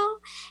physio,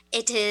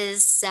 it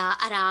is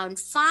around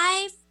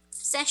 5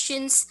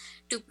 sessions.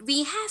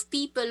 We have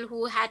people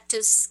who had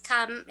to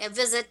come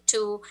visit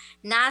to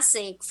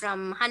Nasik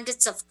from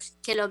hundreds of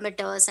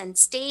kilometers and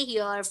stay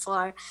here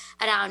for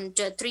around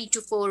 3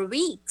 to 4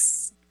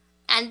 weeks,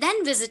 and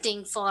then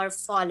visiting for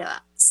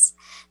follow-ups.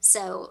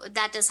 So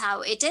that is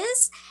how it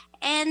is.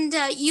 And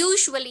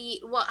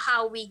usually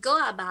how we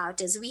go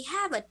about is we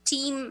have a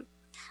team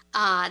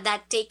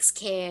that takes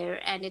care,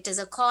 and it is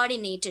a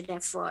coordinated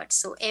effort.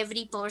 So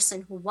every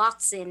person who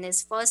walks in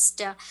is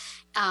first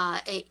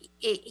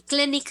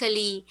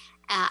clinically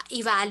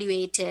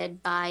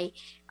evaluated by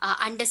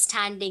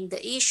understanding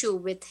the issue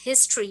with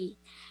history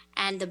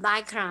and the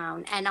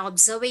background and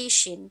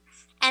observation.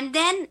 And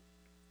then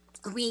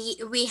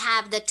we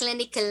have the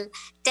clinical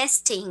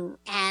testing,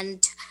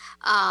 and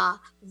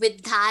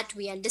with that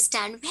we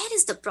understand where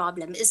is the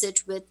problem. Is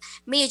it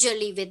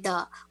majorly with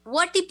the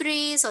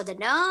vertebrae or the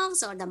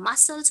nerves or the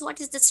muscles? What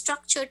is the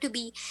structure to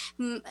be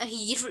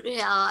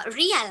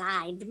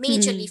realigned,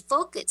 majorly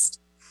focused?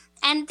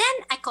 And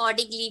then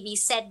accordingly we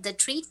set the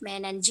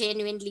treatment, and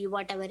genuinely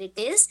whatever it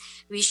is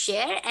we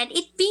share. And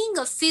it being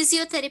a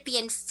physiotherapy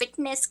and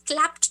fitness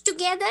clapped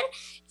together,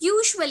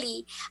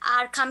 usually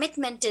our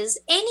commitment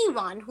is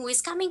anyone who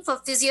is coming for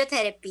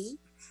physiotherapy,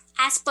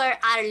 as per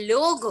our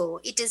logo,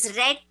 it is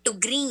red to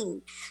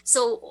green.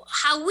 So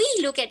how we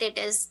look at it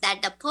is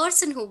that the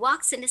person who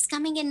walks in is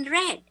coming in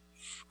red.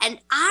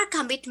 And our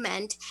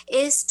commitment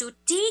is to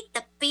take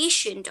the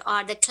patient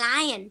or the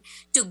client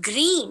to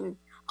green,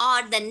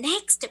 or the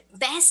next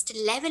best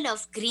level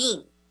of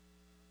green.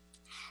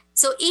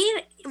 So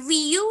we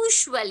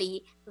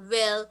usually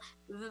will,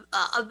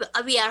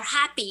 we are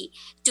happy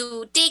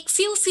to take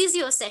few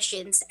physio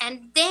sessions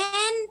and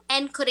then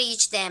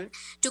encourage them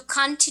to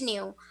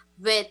continue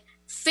with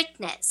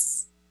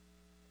fitness,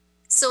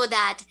 so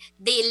that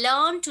they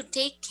learn to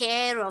take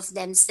care of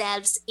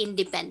themselves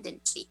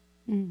independently.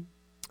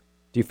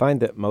 Do you find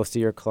that most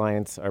of your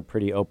clients are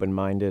pretty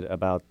open-minded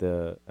about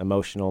the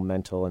emotional,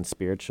 mental, and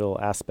spiritual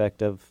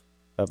aspect of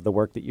the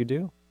work that you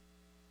do?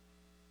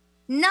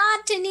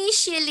 Not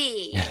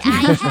initially.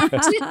 I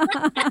had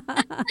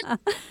to.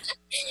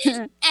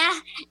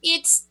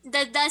 It's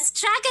the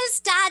struggle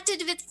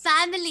started with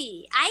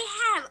family. I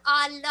have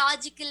all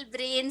logical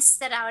brains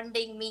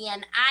surrounding me,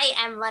 and I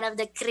am one of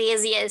the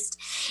craziest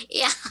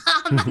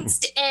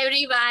amongst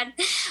everyone.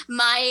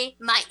 My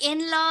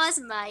in-laws,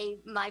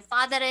 my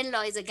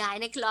father-in-law is a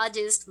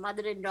gynecologist,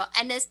 mother-in-law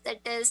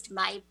anesthetist,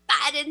 my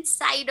parents'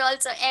 side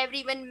also,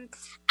 everyone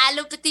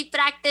allopathy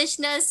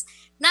practitioners.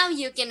 Now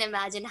you can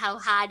imagine how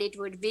hard it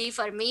would be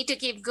for me to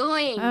keep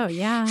going. Oh,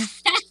 yeah.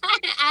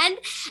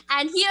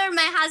 and here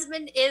my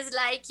husband is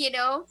like,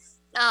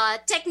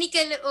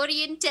 technical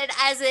oriented,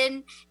 as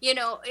in,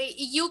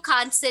 you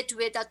can't sit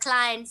with a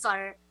client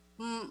for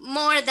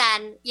more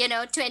than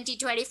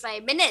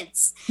 20-25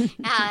 minutes.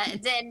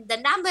 Then the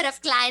number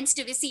of clients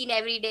to be seen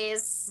every day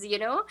is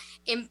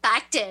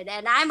impacted,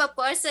 and I'm a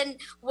person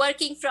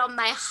working from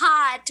my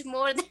heart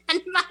more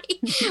than my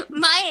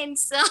mind.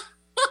 So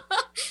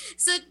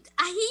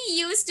he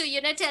used to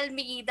tell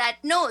me that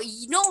no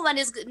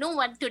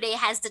one today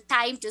has the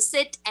time to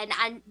sit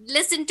and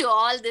listen to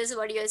all this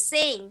what you're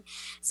saying.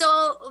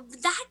 So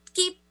that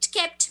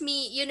kept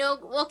me,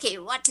 okay,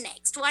 what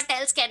next? What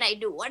else can I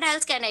do?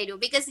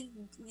 Because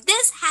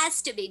this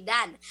has to be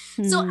done.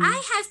 So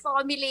I have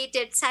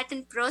formulated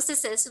certain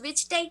processes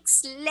which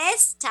takes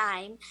less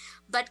time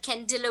but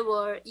can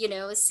deliver,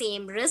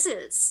 same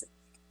results.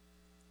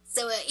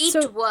 So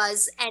it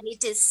was, and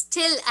it is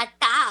still a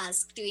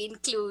task to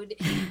include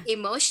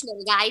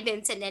emotional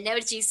guidance and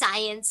energy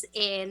science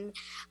in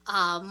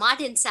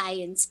modern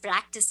science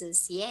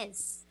practices.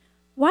 Yes.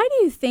 Why do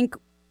you think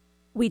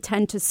we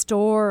tend to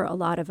store a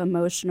lot of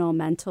emotional,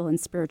 mental, and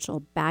spiritual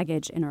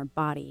baggage in our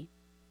body?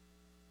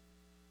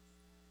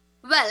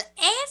 Well,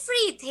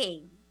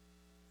 everything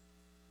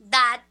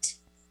that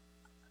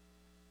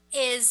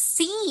is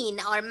seen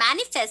or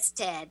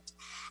manifested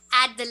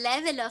at the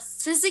level of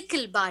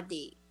physical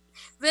body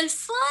will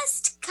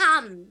first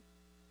come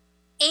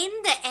in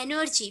the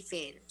energy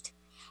field,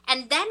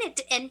 and then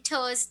it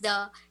enters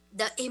the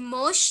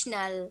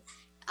emotional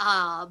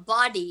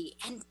body,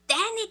 and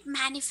then it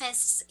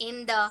manifests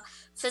in the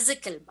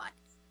physical body.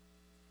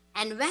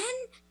 And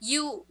when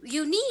you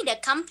need a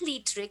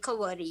complete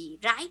recovery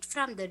right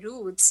from the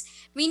roots,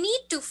 we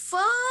need to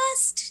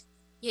first,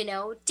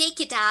 take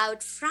it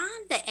out from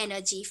the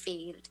energy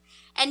field.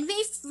 And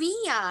if we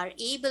are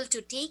able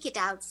to take it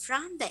out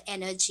from the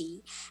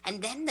energy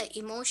and then the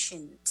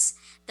emotions,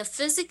 the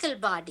physical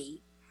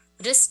body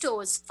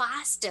restores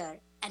faster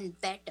and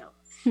better.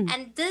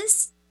 And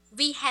this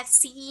we have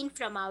seen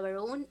from our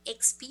own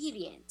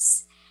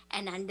experience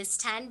and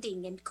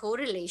understanding and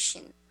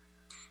correlation.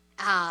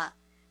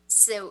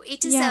 So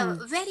it is a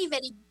very,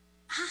 very...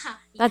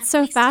 That's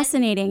so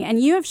fascinating. And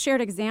you have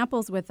shared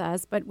examples with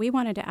us, but we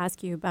wanted to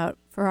ask you about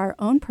for our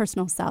own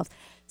personal self.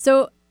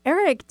 So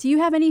Eric, do you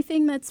have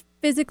anything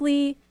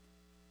physically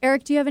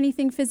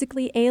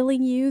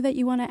ailing you that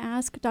you want to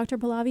ask Dr.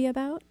 Pallavi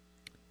about?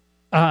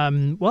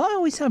 Well, I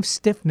always have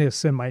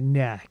stiffness in my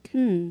neck,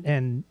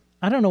 and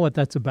I don't know what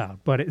that's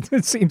about, but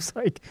it seems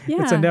like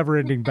it's a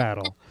never-ending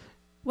battle.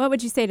 What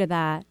would you say to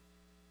that?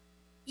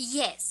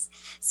 Yes.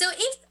 So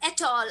if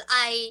at all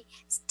I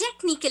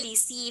technically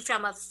see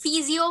from a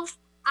physio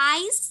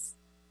eyes,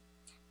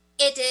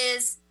 it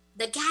is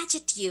the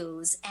gadget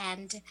use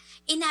and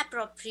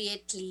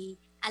inappropriately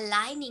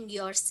aligning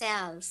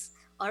yourself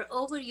or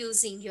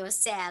overusing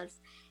yourself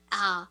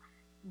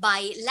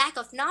by lack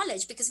of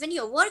knowledge. Because when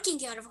you're working,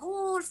 your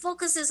whole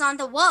focus is on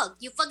the work.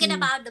 You forget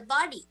about the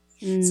body.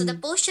 So the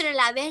postural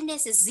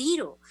awareness is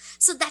zero.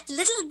 So that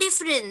little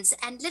difference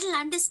and little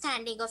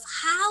understanding of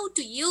how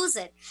to use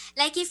it,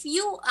 like if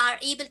you are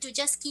able to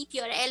just keep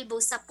your elbow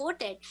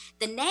supported,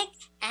 the neck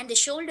and the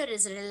shoulder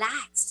is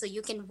relaxed, so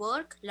you can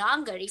work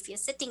longer if you're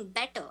sitting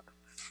better.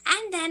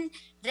 And then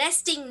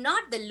resting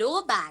not the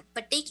low back,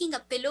 but taking a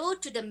pillow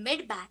to the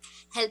mid back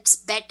helps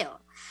better.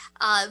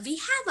 We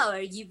have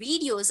our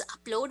videos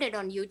uploaded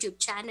on YouTube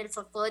channel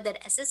for further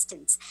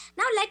assistance.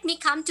 Now let me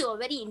come to a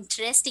very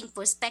interesting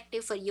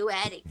perspective for you,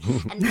 Eric,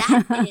 and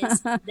that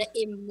is the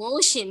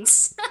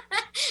emotions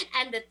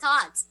and the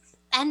thoughts.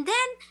 And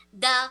then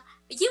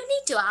you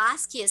need to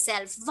ask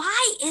yourself,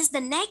 why is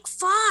the neck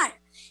far?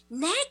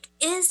 Neck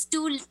is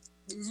to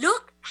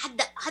look at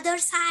the other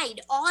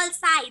side, all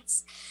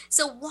sides.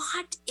 So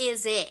what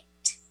is it?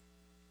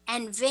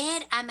 And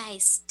where am I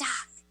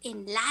stuck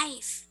in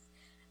life?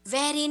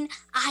 Wherein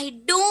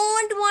I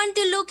don't want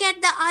to look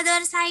at the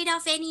other side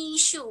of any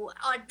issue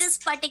or this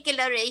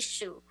particular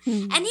issue.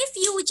 And if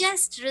you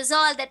just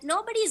resolve that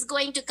nobody is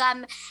going to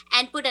come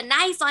and put a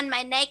knife on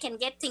my neck and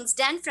get things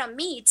done from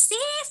me, it's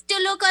safe to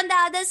look on the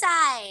other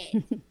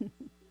side.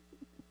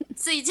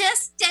 So you're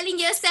just telling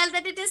yourself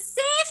that it is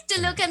safe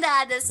to look on the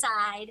other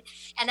side.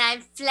 And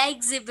I'm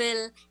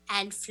flexible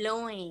and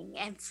flowing.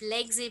 I'm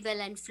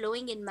flexible and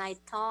flowing in my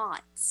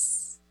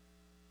thoughts.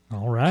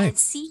 All right. And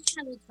see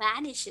how it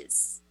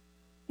vanishes.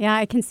 Yeah,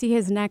 I can see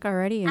his neck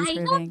already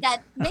improving. I hope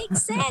that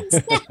makes sense.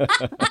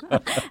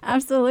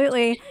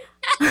 Absolutely.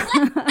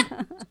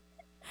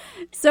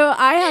 So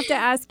I have to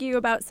ask you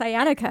about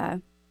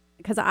sciatica,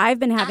 because I've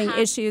been having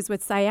issues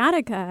with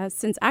sciatica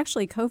since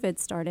actually COVID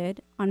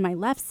started on my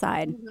left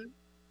side.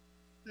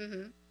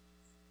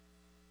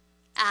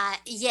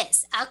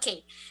 Yes.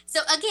 Okay.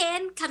 So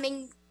again,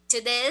 coming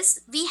to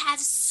this, we have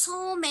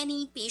so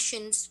many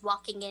patients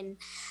walking in,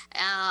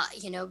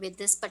 with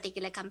this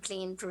particular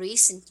complaint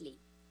recently.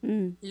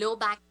 Low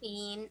back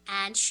pain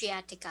and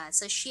sciatica.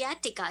 So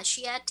sciatica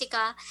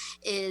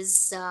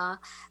is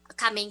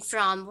coming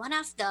from one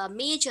of the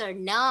major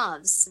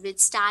nerves, which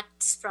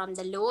starts from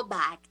the lower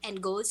back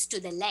and goes to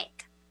the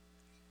leg,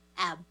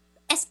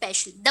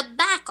 especially the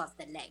back of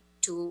the leg,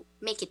 to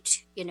make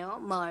it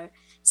more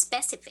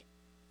specific.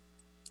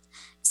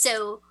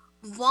 So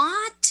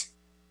what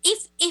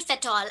if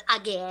at all,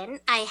 again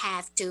I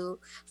have to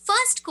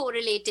first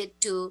correlate it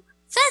to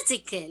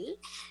physical,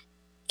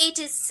 it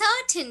is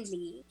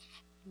certainly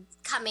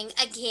coming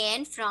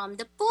again from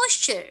the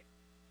posture.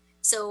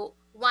 So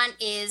one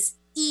is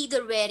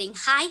either wearing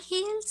high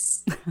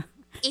heels,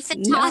 if at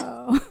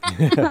all.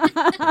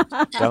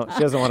 She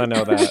doesn't want to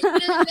know that.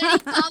 Very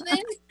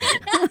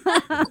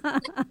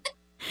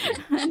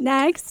common.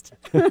 Next.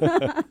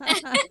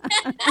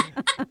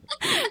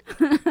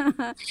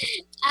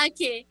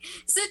 Okay.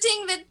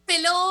 Sitting with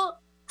pillow,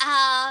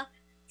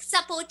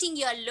 supporting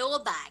your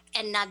lower back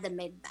and not the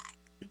mid back,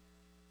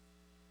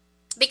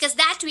 because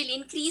that will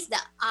increase the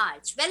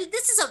arch. Well,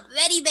 this is a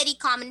very, very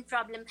common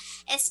problem,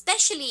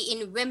 especially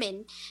in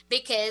women,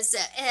 because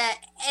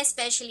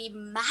especially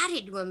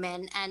married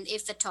women, and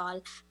if at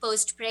all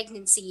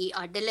post-pregnancy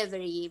or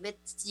delivery with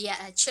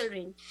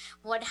children,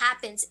 what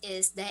happens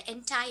is the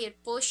entire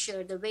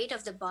posture, the weight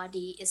of the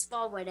body is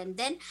forward, and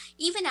then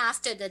even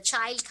after the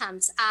child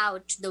comes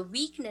out, the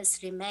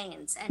weakness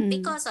remains. And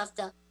because of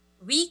the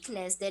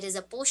weakness, there is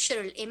a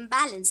postural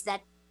imbalance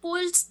that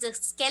pulls the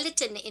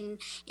skeleton in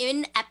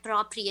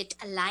inappropriate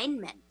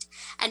alignment,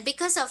 and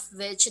because of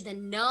which the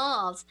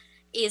nerve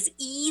is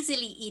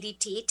easily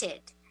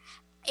irritated.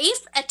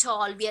 If at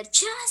all we are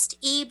just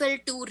able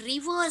to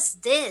reverse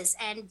this,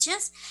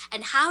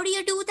 and how do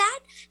you do that?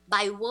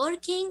 By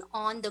working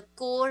on the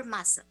core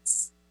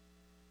muscles,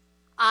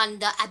 on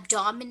the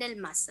abdominal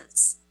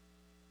muscles.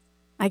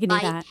 I can do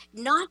that.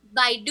 Not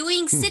by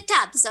doing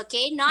sit-ups,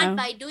 okay? Not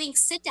by doing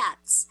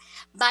sit-ups,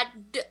 but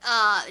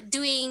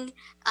doing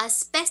a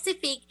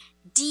specific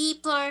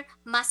deeper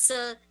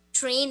muscle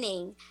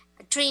training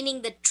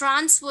the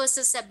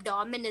transversus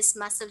abdominis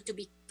muscle, to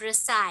be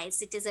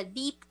precise. It is a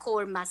deep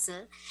core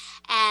muscle,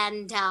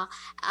 and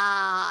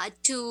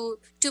to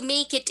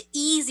make it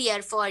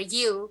easier for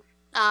you,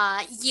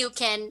 you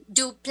can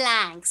do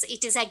planks.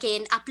 It is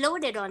again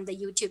uploaded on the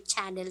YouTube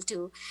channel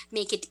to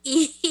make it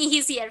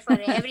easier for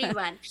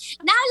everyone.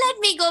 Now let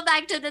me go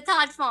back to the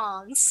thought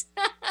forms.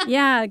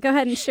 Yeah, go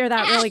ahead and share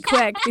that really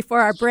quick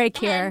before our break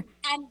here.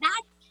 And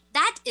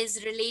that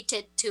is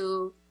related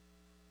to,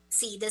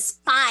 see, the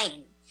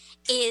spine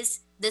is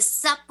the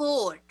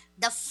support,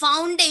 the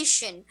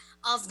foundation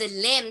of the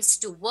limbs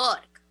to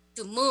work,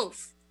 to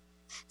move.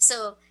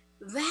 So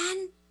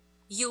when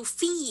you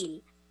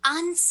feel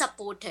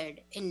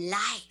unsupported in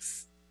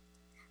life,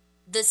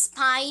 the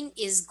spine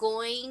is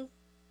going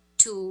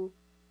to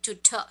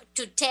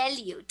tell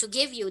you, to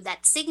give you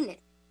that signal.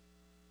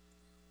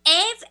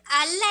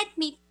 Let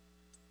me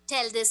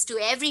tell this to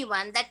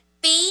everyone, that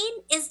pain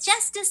is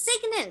just a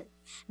signal.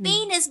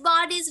 Pain is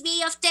body's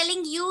way of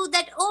telling you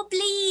that, oh,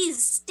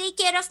 please take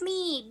care of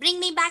me, bring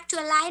me back to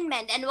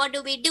alignment. And what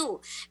do?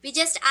 We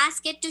just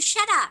ask it to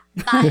shut up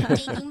by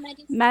taking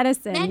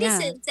medicines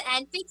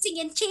and fixing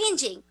and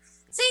changing.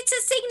 So it's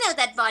a signal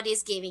that body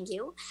is giving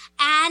you,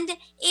 and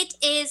it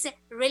is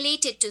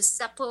related to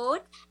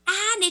support,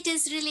 and it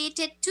is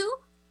related to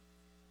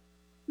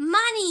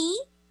money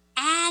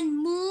and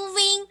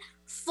moving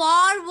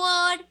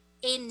forward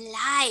in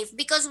life.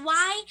 Because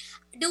why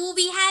do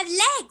we have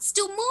legs?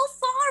 To move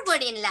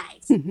forward in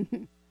life.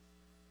 When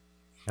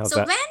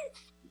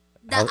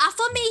the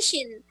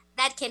affirmation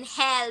that can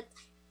help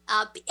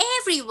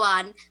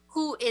everyone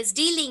who is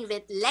dealing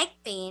with leg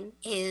pain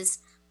is,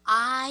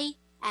 I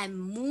am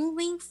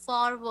moving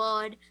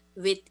forward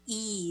with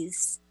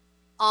ease.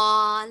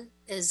 All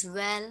is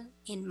well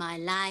in my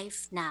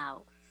life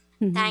now.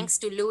 Thanks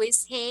to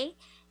Louise Hay,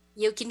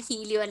 You Can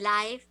Heal Your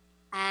Life.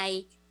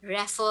 I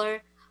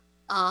refer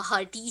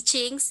her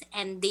teachings,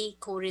 and they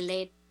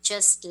correlate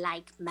just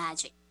like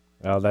magic.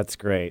 Oh, that's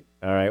great.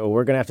 All right, well,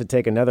 we're going to have to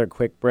take another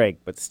quick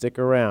break, but stick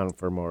around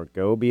for more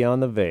Go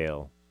Beyond the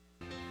Veil.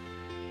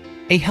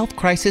 A health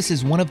crisis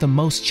is one of the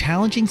most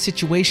challenging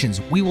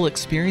situations we will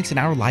experience in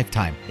our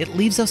lifetime. It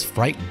leaves us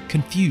frightened,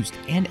 confused,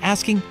 and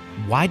asking,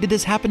 why did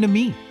this happen to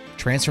me?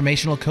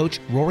 Transformational coach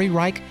Rory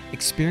Reich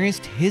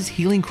experienced his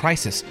healing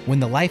crisis when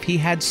the life he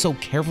had so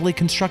carefully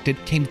constructed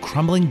came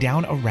crumbling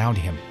down around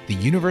him. The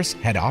universe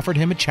had offered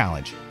him a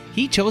challenge.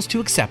 He chose to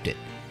accept it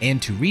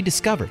and to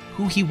rediscover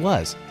who he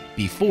was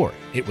before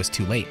it was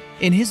too late.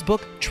 In his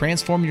book,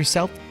 Transform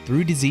Yourself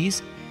Through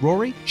Disease,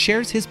 Rory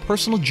shares his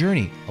personal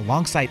journey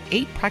alongside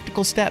 8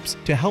 practical steps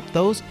to help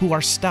those who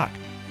are stuck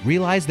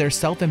realize their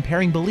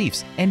self-impairing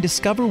beliefs and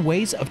discover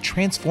ways of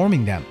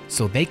transforming them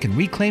so they can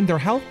reclaim their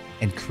health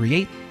and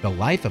create the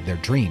life of their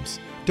dreams.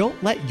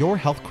 Don't let your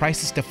health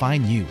crisis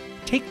define you.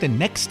 Take the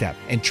next step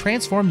and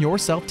transform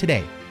yourself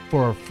today.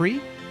 For a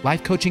free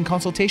life coaching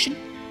consultation,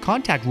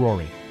 contact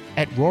Rory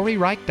at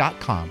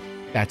roryreich.com.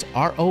 That's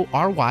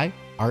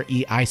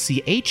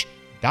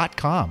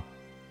RORYREICH.com.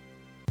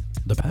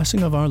 The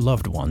passing of our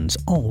loved ones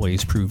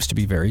always proves to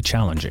be very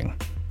challenging,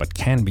 but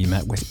can be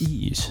met with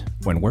ease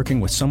when working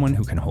with someone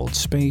who can hold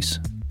space,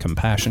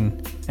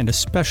 compassion, and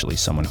especially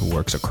someone who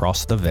works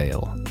across the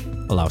veil.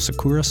 Allow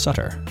Sakura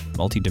Sutter,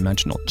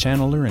 multidimensional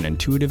channeler and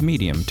intuitive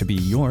medium, to be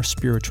your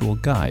spiritual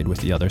guide with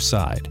the other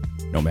side.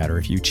 No matter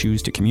if you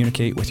choose to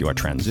communicate with your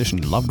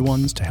transitioned loved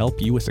ones to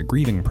help you with the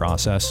grieving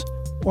process,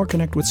 or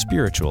connect with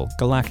spiritual,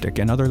 galactic,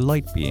 and other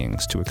light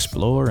beings to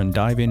explore and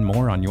dive in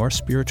more on your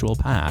spiritual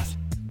path,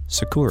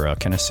 Sakura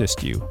can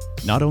assist you.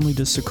 Not only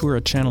does Sakura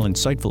channel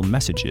insightful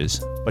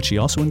messages, but she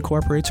also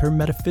incorporates her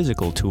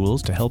metaphysical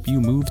tools to help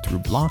you move through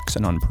blocks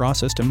and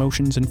unprocessed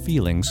emotions and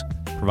feelings,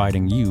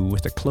 providing you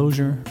with a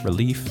closure,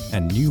 relief,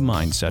 and new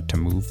mindset to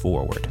move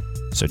forward.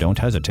 So don't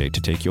hesitate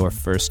to take your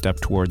first step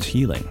towards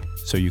healing,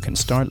 so you can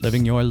start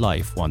living your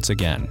life once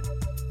again.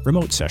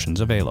 Remote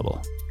sessions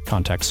available.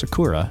 Contact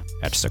Sakura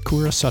at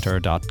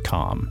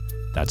sakurasutter.com.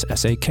 That's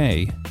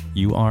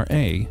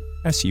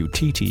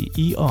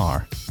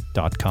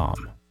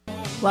SAKURASUTTER.com.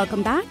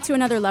 Welcome back to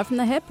another Love from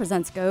the Hip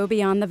presents Go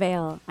Beyond the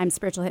Veil. I'm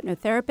spiritual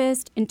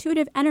hypnotherapist,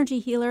 intuitive energy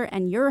healer,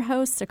 and your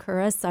host,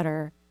 Sakura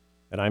Sutter.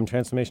 And I'm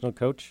transformational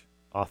coach,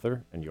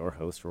 author, and your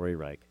host, Rory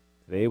Reich.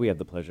 Today we have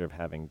the pleasure of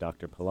having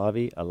Dr.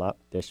 Pallavi Alap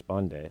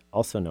Deshpande,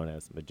 also known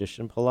as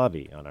Magician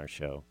Pallavi, on our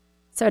show.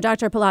 So,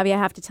 Dr. Pallavi, I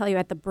have to tell you,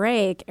 at the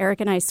break,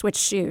 Eric and I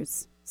switched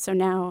shoes. So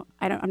now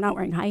I'm not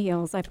wearing high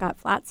heels. I've got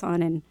flats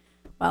on, and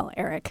Well,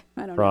 Eric,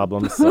 I don't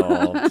Problem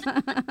solved.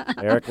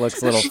 Eric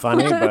looks a little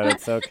funny, but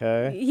it's know.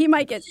 okay. He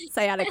might get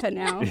sciatica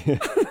now.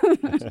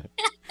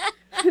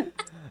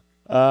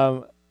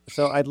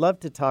 So I'd love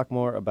to talk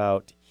more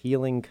about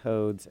healing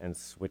codes and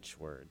switch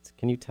words.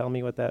 Can you tell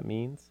me what that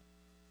means?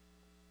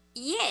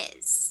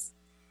 Yes.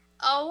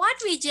 What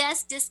we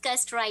just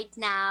discussed right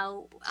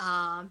now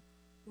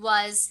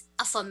was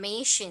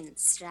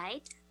affirmations,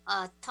 right?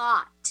 A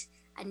thought,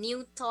 a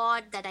new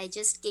thought that I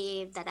just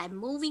gave, that I'm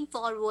moving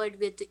forward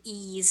with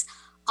ease.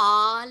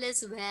 All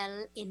is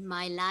well in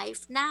my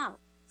life now.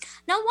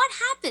 Now, what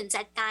happens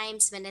at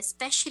times when,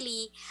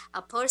 especially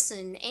a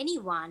person,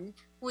 anyone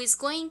who is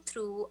going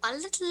through a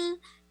little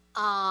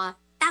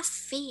tough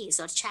phase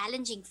or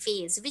challenging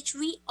phase, which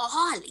we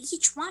all,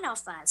 each one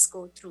of us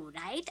go through,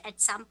 right, at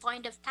some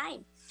point of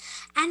time.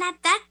 And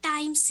at that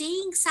time,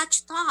 saying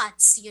such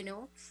thoughts,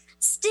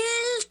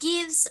 still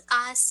gives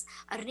us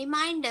a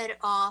reminder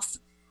of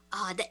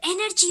the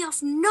energy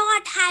of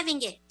not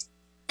having it.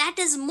 That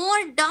is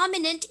more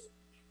dominant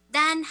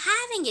than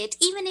having it.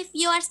 Even if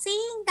you are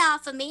saying the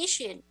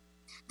affirmation,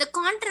 the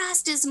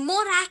contrast is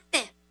more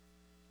active.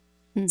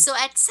 So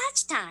at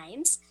such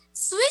times,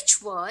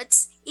 switch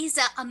words is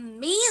an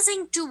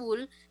amazing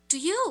tool to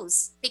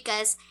use,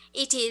 because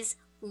it is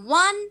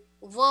one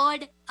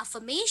word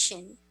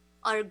affirmation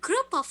or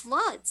group of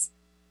words.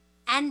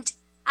 And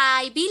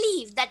I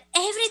believe that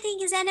everything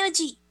is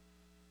energy.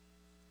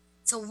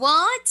 So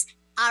words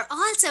are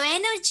also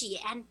energy,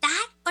 and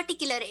that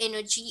particular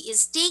energy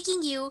is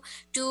taking you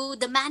to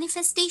the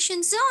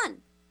manifestation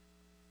zone.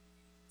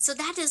 So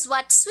that is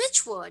what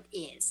switch word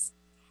is.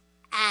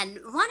 And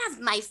one of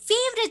my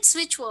favorite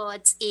switch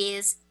words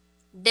is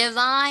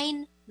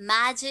divine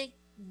magic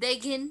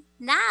begin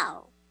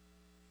now.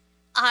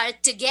 Or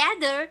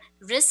together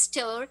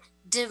restore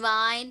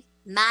divine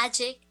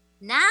magic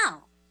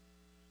now.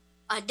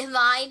 Or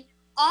divine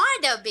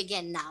order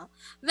begin now.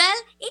 Well,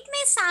 it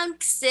may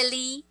sound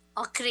silly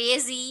or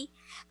crazy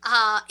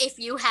if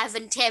you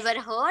haven't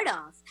ever heard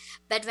of,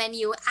 but when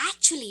you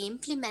actually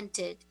implement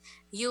it,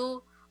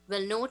 you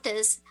will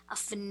notice a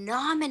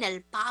phenomenal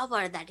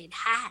power that it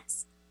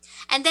has.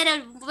 And there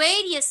are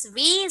various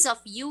ways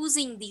of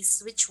using these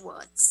switch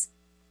words.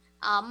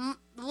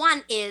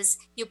 One is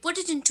you put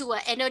it into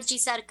an energy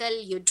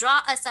circle, you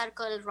draw a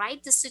circle,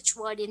 write the switch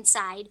word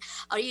inside,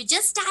 or you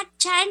just start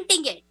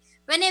chanting it.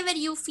 Whenever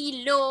you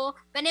feel low,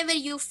 whenever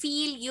you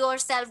feel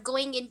yourself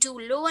going into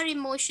lower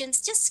emotions,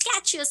 just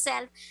catch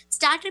yourself,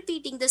 start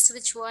repeating the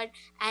switch word,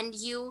 and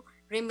you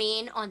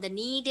remain on the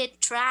needed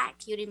track.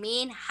 You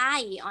remain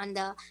high on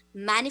the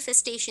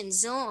manifestation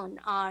zone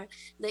or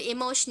the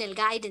emotional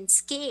guidance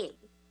scale,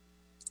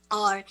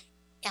 or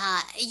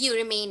you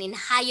remain in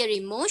higher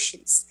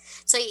emotions.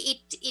 So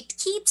it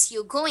keeps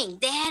you going.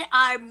 There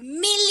are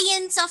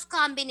millions of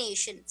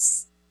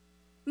combinations.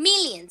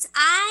 Millions.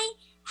 I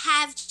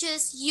have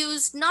just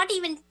used not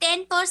even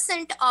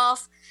 10%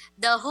 of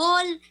the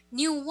whole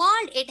new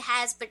world it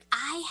has, but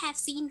I have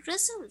seen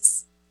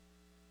results.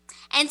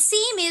 And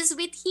same is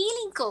with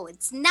healing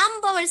codes.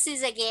 Numbers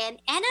is again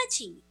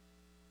energy,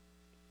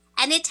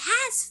 and it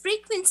has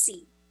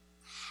frequency.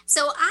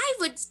 So I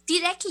would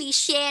directly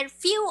share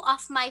few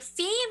of my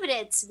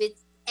favorites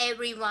with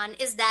everyone.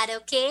 Is that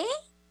okay?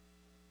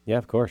 Yeah,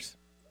 of course.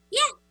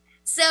 Yeah.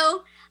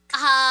 So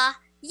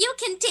you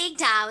can take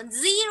down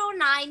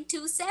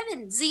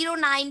 0927,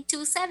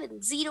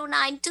 0927,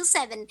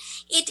 0927.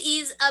 It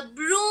is a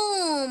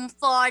broom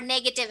for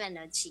negative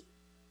energy.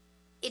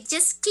 It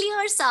just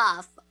clears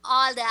off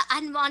all the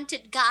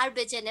unwanted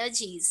garbage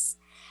energies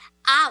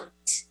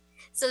out.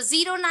 So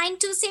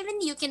 0927,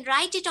 you can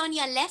write it on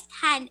your left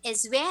hand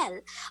as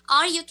well,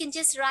 or you can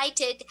just write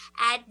it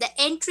at the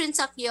entrance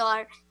of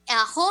your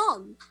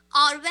home,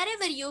 or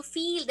wherever you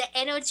feel the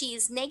energy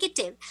is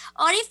negative,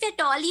 or if at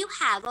all you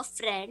have a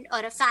friend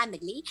or a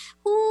family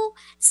who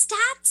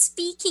starts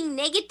speaking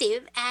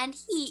negative and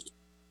he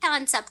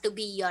turns up to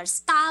be your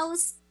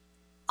spouse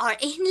or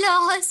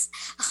in-laws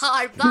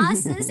or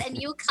bosses and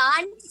you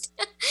can't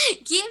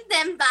give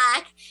them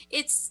back.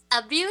 It's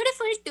a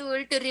beautiful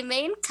tool to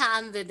remain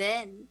calm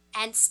within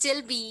and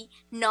still be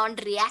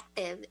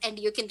non-reactive, and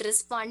you can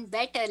respond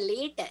better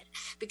later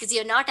because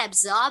you're not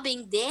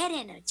absorbing their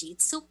energy.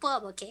 It's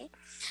superb, okay?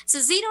 So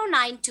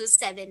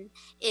 0927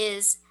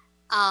 is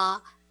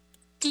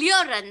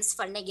clearance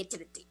for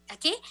negativity,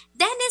 okay?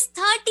 Then is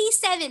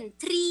 37,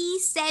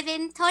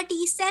 37,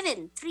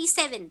 37,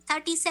 37,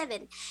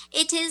 37.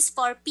 It is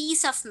for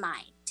peace of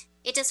mind.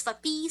 It is for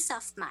peace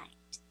of mind.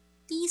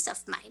 Peace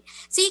of mind.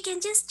 So you can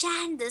just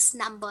chant this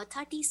number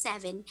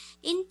 37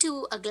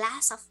 into a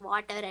glass of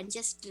water and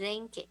just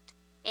drink it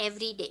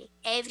every day.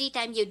 Every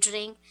time you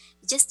drink,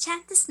 just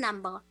chant this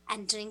number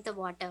and drink the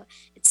water.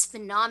 It's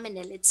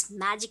phenomenal. It's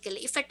magical.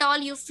 If at all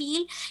you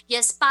feel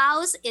your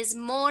spouse is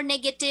more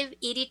negative,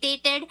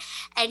 irritated,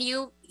 and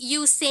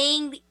you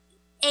saying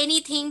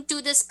anything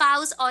to the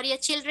spouse or your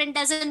children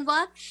doesn't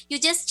work, you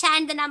just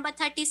chant the number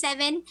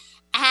 37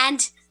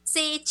 and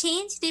say,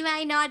 change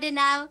divine order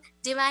now,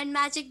 divine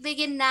magic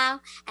begin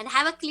now, and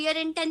have a clear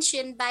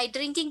intention. By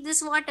drinking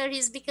this water,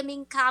 he's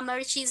becoming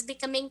calmer, she's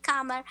becoming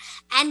calmer,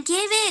 and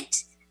give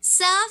it,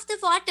 serve the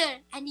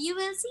water, and you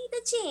will see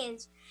the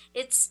change.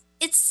 It's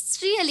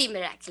really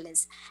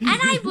miraculous.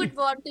 And I would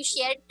want to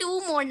share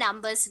 2 more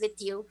numbers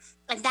with you,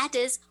 and that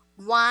is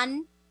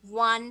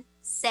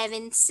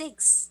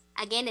 1176.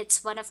 Again,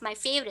 it's one of my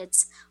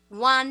favorites.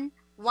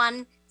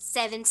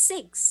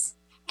 1176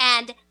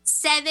 and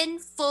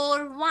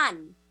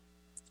 741.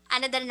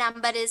 Another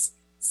number is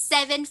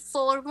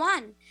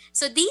 741.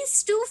 So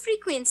these 2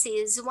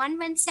 frequencies,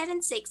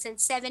 1176 and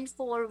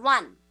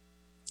 741,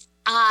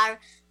 are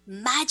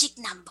magic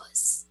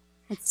numbers.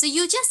 So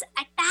you just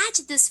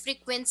attach this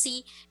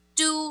frequency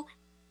to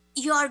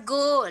your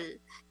goal,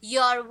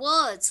 your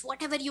words,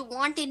 whatever you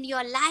want in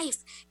your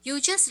life.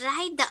 You just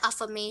write the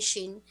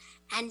affirmation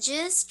and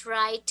just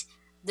write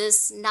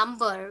this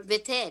number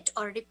with it,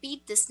 or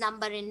repeat this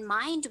number in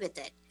mind with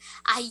it.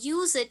 I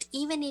use it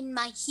even in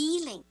my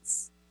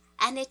healings,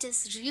 and it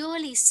is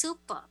really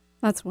super.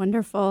 That's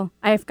wonderful.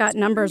 I've got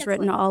numbers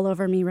written all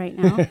over me right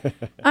now.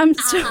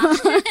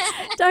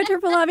 Dr.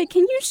 Pallavi,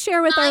 can you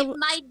share with our...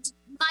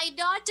 My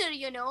daughter,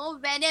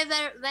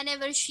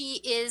 whenever she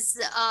is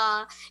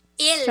ill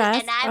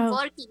Stress? and I'm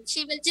working,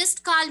 she will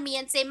just call me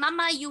and say,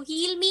 Mama, you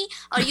heal me,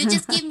 or you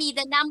just give me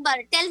the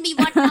number. Tell me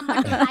what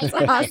number to write.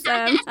 That's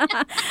awesome.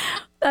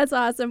 That's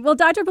awesome. Well,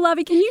 Dr.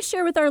 Pallavi, can you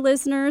share with our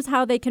listeners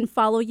how they can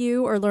follow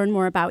you or learn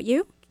more about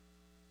you?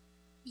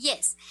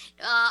 Yes.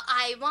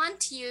 I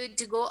want you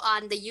to go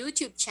on the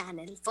YouTube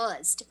channel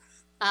first.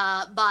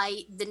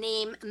 By the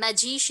name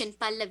Magician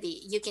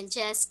Pallavi. You can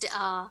just,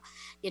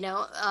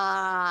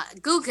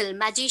 Google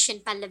Magician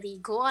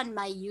Pallavi, go on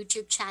my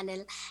YouTube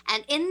channel,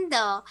 and in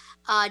the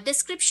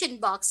description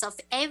box of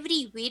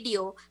every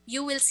video,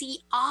 you will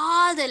see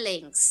all the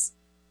links.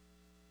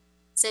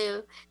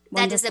 So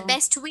that is the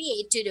best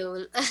way to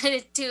do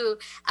to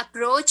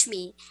approach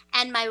me.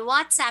 And my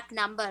WhatsApp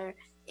number,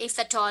 if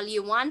at all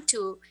you want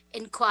to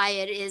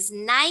inquire, is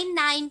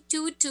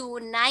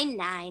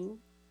 992299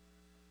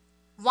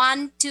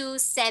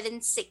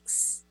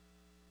 1276.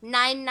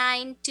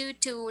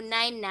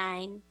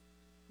 992299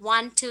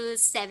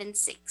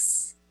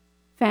 1276.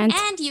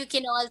 And you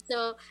can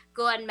also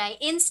go on my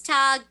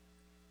Insta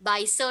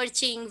by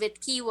searching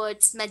with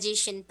keywords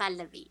Magician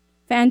Pallavi.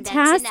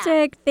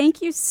 Fantastic.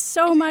 Thank you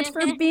so much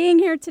for being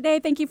here today.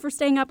 Thank you for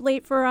staying up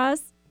late for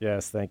us.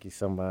 Yes, thank you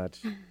so much.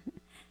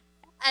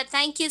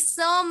 Thank you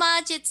so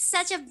much. It's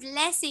such a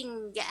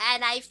blessing,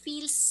 and I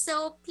feel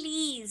so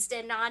pleased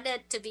and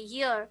honored to be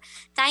here.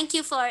 Thank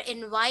you for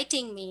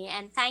inviting me,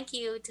 and thank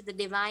you to the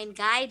divine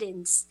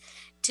guidance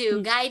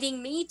to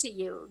guiding me to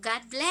you.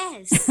 God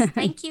bless.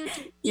 Thank you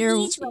to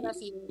each one of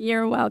you.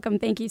 You're welcome.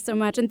 Thank you so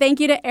much. And thank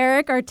you to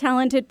Eric, our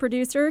talented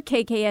producer,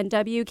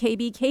 KKNW,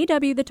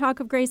 KBKW, the Talk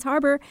of Grace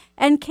Harbor,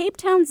 and Cape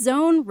Town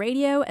Zone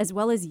Radio, as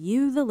well as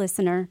you, the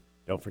listener.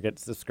 Don't forget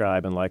to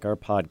subscribe and like our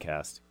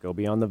podcast, Go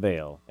Beyond the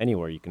Veil,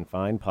 anywhere you can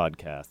find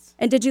podcasts.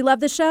 And did you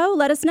love the show?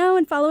 Let us know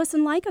and follow us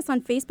and like us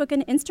on Facebook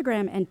and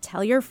Instagram, and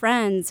tell your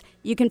friends.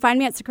 You can find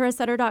me at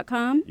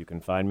SakuraSutter.com. You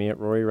can find me at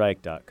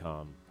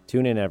RoryReich.com.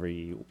 Tune in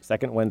every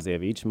second Wednesday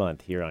of each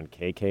month here on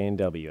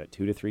KKNW at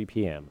 2 to 3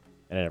 p.m.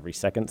 and every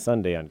second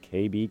Sunday on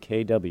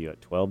KBKW at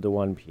 12 to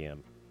 1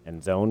 p.m.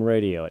 and Zone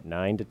Radio at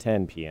 9 to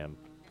 10 p.m.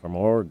 for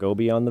more Go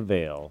Beyond the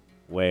Veil,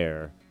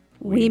 where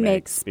we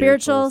make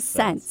spiritual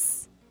sense.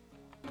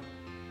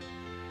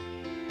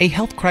 A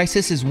health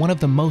crisis is one of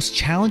the most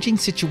challenging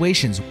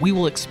situations we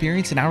will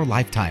experience in our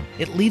lifetime.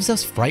 It leaves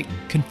us frightened,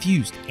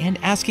 confused, and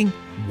asking,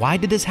 why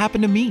did this happen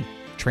to me?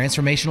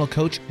 Transformational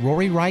coach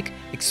Rory Reich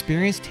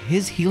experienced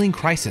his healing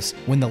crisis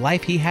when the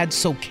life he had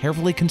so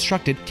carefully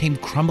constructed came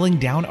crumbling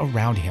down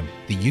around him.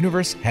 The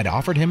universe had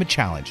offered him a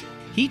challenge.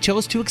 He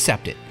chose to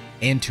accept it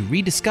and to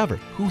rediscover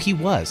who he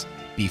was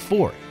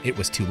before it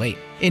was too late.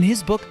 In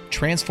his book,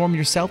 Transform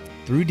Yourself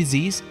Through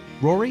Disease,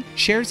 Rory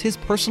shares his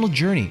personal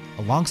journey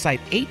alongside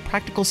 8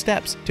 practical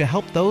steps to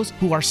help those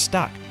who are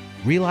stuck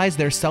realize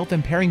their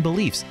self-impairing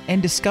beliefs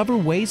and discover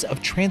ways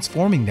of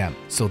transforming them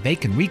so they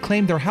can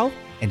reclaim their health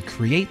and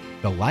create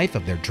the life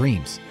of their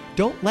dreams.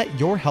 Don't let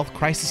your health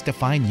crisis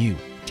define you.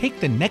 Take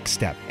the next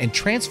step and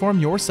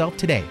transform yourself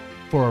today.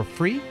 For a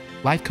free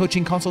life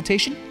coaching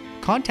consultation,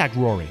 contact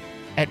Rory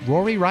at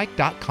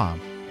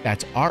RoryReich.com.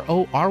 That's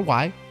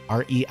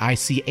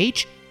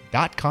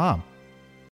RoryReich.com.